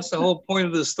said, "That's the whole point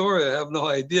of the story. I have no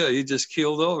idea. He just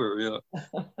keeled over,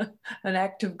 An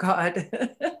act of God.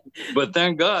 But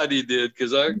thank God he did,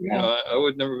 because I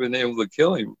would never been able to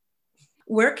kill him.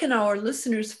 Where can our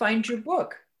listeners find your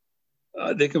book?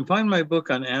 They can find my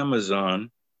book on Amazon,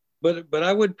 but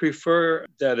I would prefer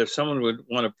that if someone would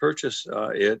want to purchase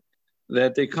it,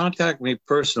 that they contact me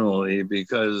personally,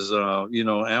 because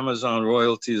Amazon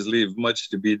royalties leave much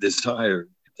to be desired.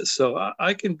 So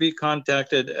I can be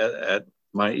contacted at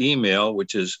my email,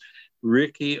 which is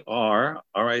Ricky R,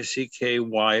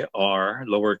 RICKYR,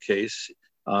 lowercase,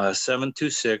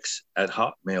 726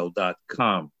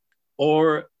 @hotmail.com.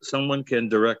 Or someone can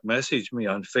direct message me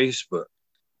on Facebook.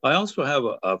 I also have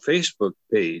a Facebook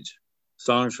page,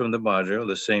 Songs from the Barrio,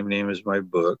 the same name as my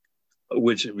book,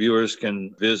 which viewers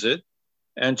can visit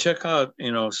and check out,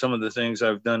 some of the things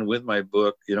I've done with my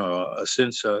book,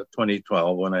 since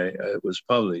 2012 when it was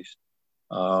published.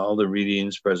 All the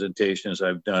readings, presentations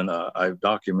I've done, I've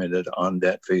documented on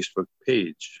that Facebook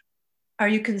page. Are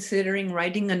you considering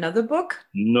writing another book?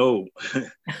 No,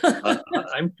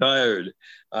 I'm tired.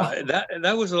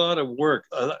 That was a lot of work,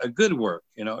 a good work.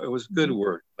 It was good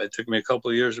work. It took me a couple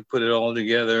of years to put it all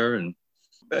together, and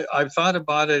I've thought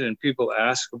about it, and people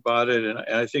ask about it, and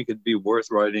I think it'd be worth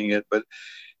writing it. But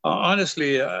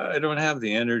honestly, I don't have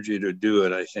the energy to do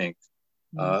it, I think.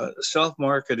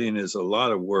 Self-marketing is a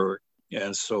lot of work,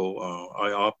 and so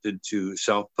I opted to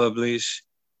self-publish,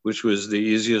 which was the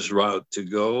easiest route to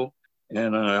go.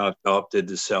 And I opted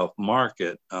to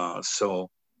self-market. So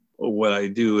what I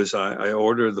do is I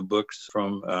order the books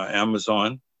from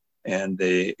Amazon, and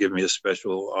they give me a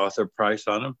special author price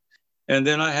on them. And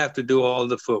then I have to do all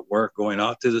the footwork, going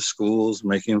out to the schools,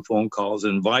 making phone calls,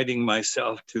 inviting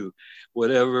myself to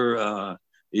whatever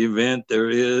event there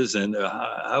is. And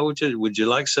how would you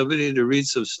like somebody to read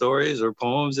some stories or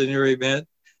poems in your event?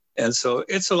 And so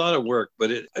it's a lot of work,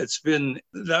 but it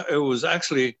was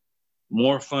actually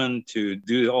more fun to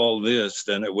do all this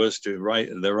than it was to write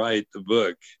the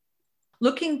book.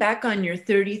 Looking back on your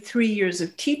 33 years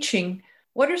of teaching,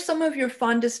 what are some of your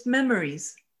fondest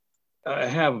memories? I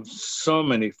have so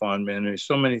many fond memories,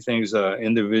 so many things,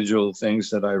 individual things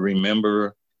that I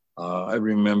remember. I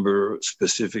remember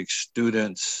specific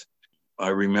students. I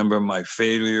remember my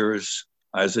failures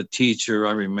as a teacher.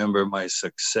 I remember my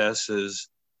successes.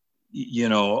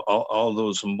 All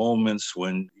those moments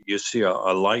when you see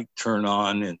a light turn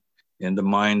on in the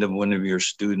mind of one of your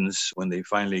students, when they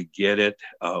finally get it,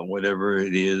 whatever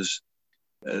it is,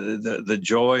 the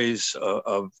joys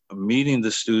of meeting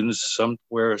the students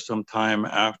sometime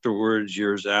afterwards,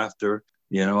 years after.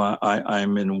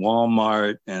 I'm in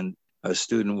Walmart and a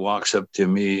student walks up to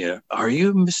me, "Are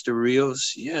you Mr.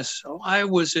 Rios?" "Yes." "Oh, I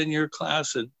was in your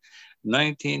class in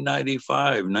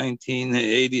 1995,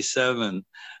 1987.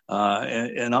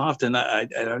 And often I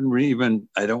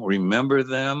don't remember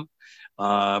them,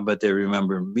 but they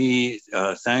remember me.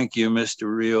 Thank you, Mr.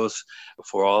 Rios,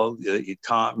 for all that you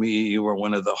taught me. You were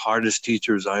one of the hardest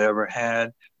teachers I ever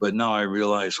had, but now I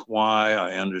realize why.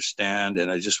 I understand,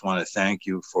 and I just want to thank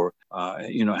you for,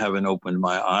 having opened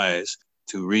my eyes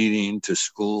to reading, to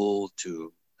school,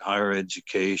 to higher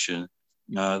education."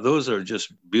 Those are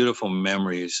just beautiful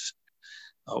memories.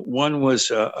 One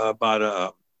was about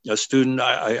a student.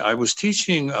 I was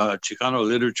teaching Chicano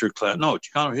literature class,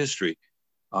 Chicano history,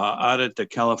 out at the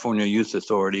California Youth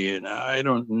Authority. And I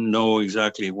don't know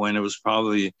exactly when. It was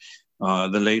probably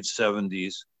the late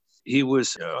 70s. He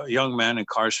was a young man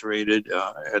incarcerated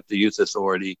at the Youth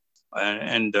Authority.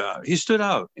 And he stood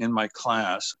out in my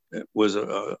class. It was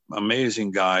an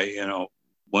amazing guy,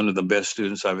 one of the best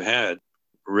students I've had.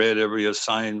 Read every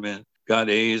assignment, got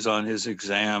A's on his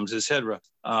exams, etc.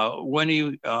 When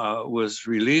he was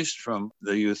released from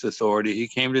the Youth Authority, he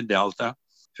came to Delta,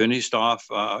 finished off,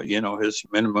 his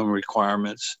minimum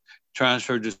requirements,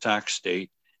 transferred to Sac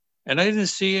State, And I didn't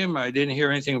see him. I didn't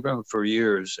hear anything from him for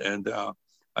years. And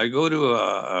I go to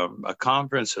a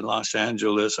conference in Los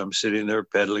Angeles. I'm sitting there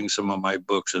peddling some of my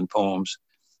books and poems.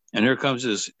 And here comes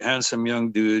this handsome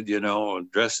young dude,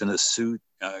 dressed in a suit,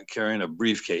 carrying a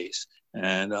briefcase.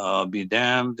 And I'll be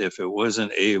damned if it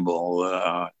wasn't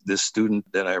Abel, this student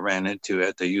that I ran into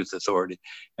at the Youth Authority.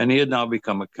 And he had now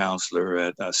become a counselor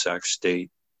at Sac State.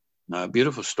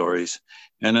 Beautiful stories.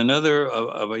 And another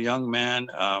of a young man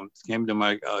came to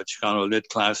my Chicano Lit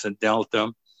class at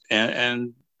Delta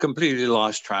and completely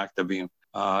lost track of him.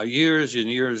 Years and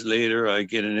years later, I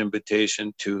get an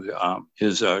invitation to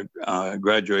his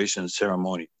graduation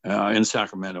ceremony in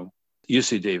Sacramento,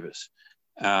 UC Davis.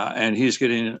 And he's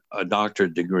getting a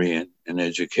doctorate degree in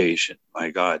education.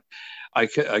 My God, I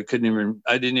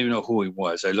didn't even know who he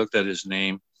was. I looked at his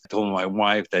name, told my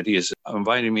wife that he is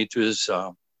inviting me to his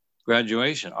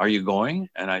graduation. Are you going?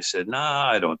 And I said, nah,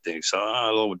 I don't think so.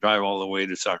 I'll drive all the way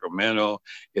to Sacramento.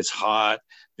 It's hot,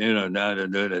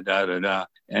 da.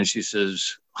 And she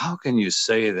says, how can you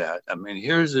say that? I mean,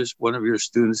 here's this one of your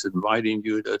students inviting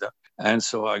you. And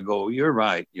so I go, you're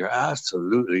right. You're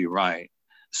absolutely right.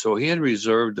 So he had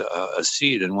reserved a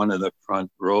seat in one of the front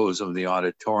rows of the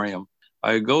auditorium.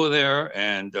 I go there,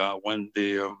 and when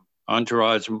the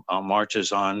entourage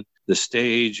marches on the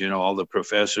stage, all the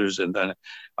professors, and then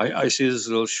I see this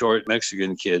little short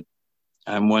Mexican kid.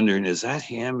 I'm wondering, is that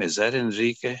him? Is that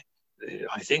Enrique?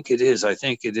 I think it is.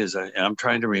 I'm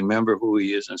trying to remember who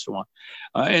he is and so on.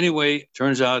 Anyway,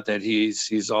 turns out that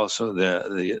he's also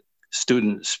the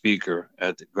student speaker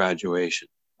at the graduation.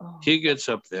 Oh. He gets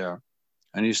up there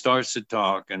and he starts to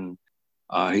talk, and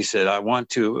he said, I want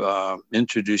to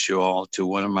introduce you all to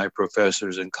one of my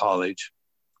professors in college,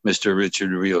 Mr.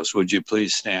 Richard Rios. Would you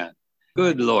please stand?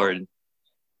 Good Lord.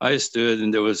 I stood,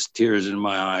 and there was tears in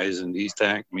my eyes, and he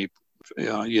thanked me,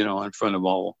 in front of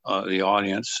all the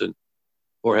audience, and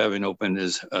for having opened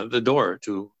the door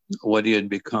to what he had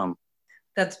become.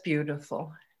 That's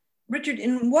beautiful. Richard,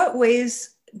 in what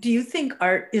ways do you think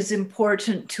art is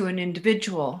important to an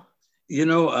individual?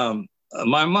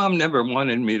 My mom never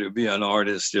wanted me to be an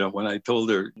artist. When I told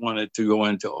her I wanted to go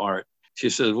into art, she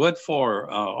said, what for?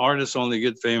 Artists only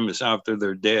get famous after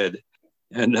they're dead.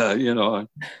 And,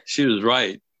 she was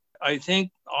right. I think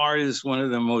art is one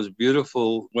of the most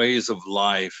beautiful ways of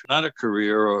life, not a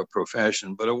career or a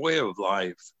profession, but a way of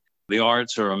life. The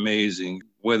arts are amazing,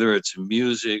 whether it's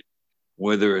music,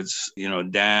 whether it's,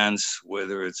 dance,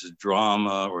 whether it's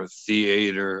drama or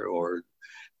theater or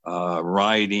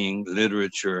writing,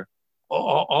 literature,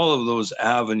 all of those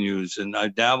avenues. And I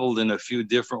dabbled in a few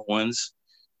different ones.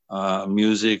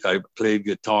 Music, I played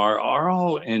guitar, are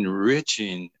all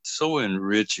enriching, so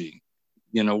enriching.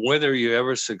 Whether you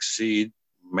ever succeed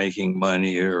making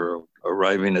money or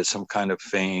arriving at some kind of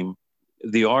fame,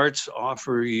 the arts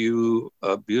offer you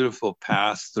a beautiful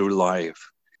path through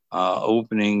life,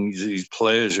 opening these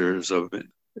pleasures of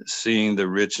seeing the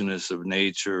richness of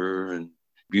nature and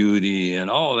beauty and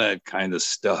all that kind of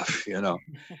stuff, and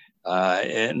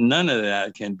none of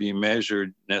that can be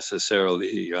measured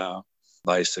necessarily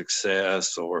by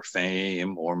success or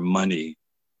fame or money.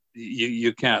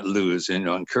 You can't lose.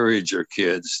 Encourage your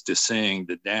kids to sing,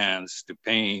 to dance, to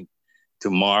paint, to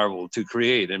marvel, to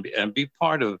create, and be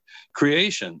part of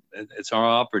creation. It's our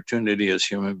opportunity as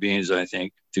human beings, I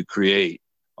think, to create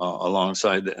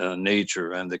alongside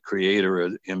nature and the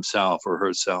creator himself or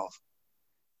herself.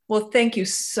 Well, thank you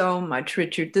so much,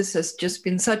 Richard. This has just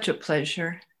been such a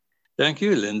pleasure. Thank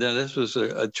you, Linda. This was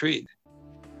a treat.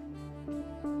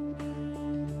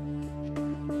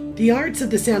 The Arts of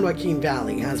the San Joaquin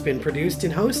Valley has been produced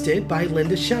and hosted by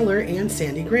Linda Scheller and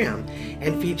Sandy Graham,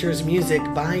 and features music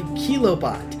by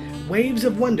Kilobot, Waves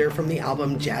of Wonder from the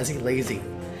album Jazzy Lazy.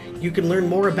 You can learn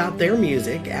more about their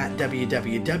music at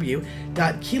www.kilobot.de.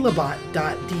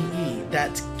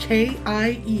 That's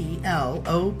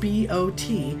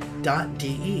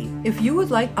KIELOBOT.de. If you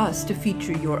would like us to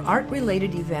feature your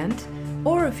art-related event,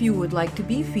 or if you would like to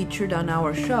be featured on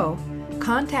our show,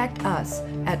 contact us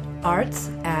at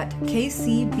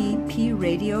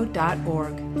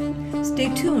arts@kcbpradio.org.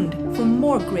 Stay tuned for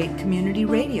more great community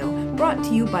radio brought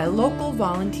to you by local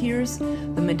volunteers,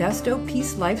 the Modesto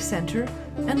Peace Life Center,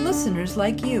 and listeners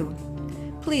like you.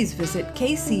 Please visit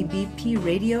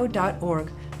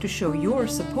kcbpradio.org to show your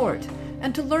support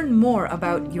and to learn more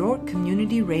about your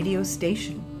community radio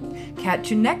station. Catch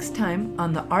you next time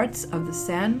on the Arts of the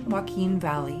San Joaquin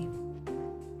Valley.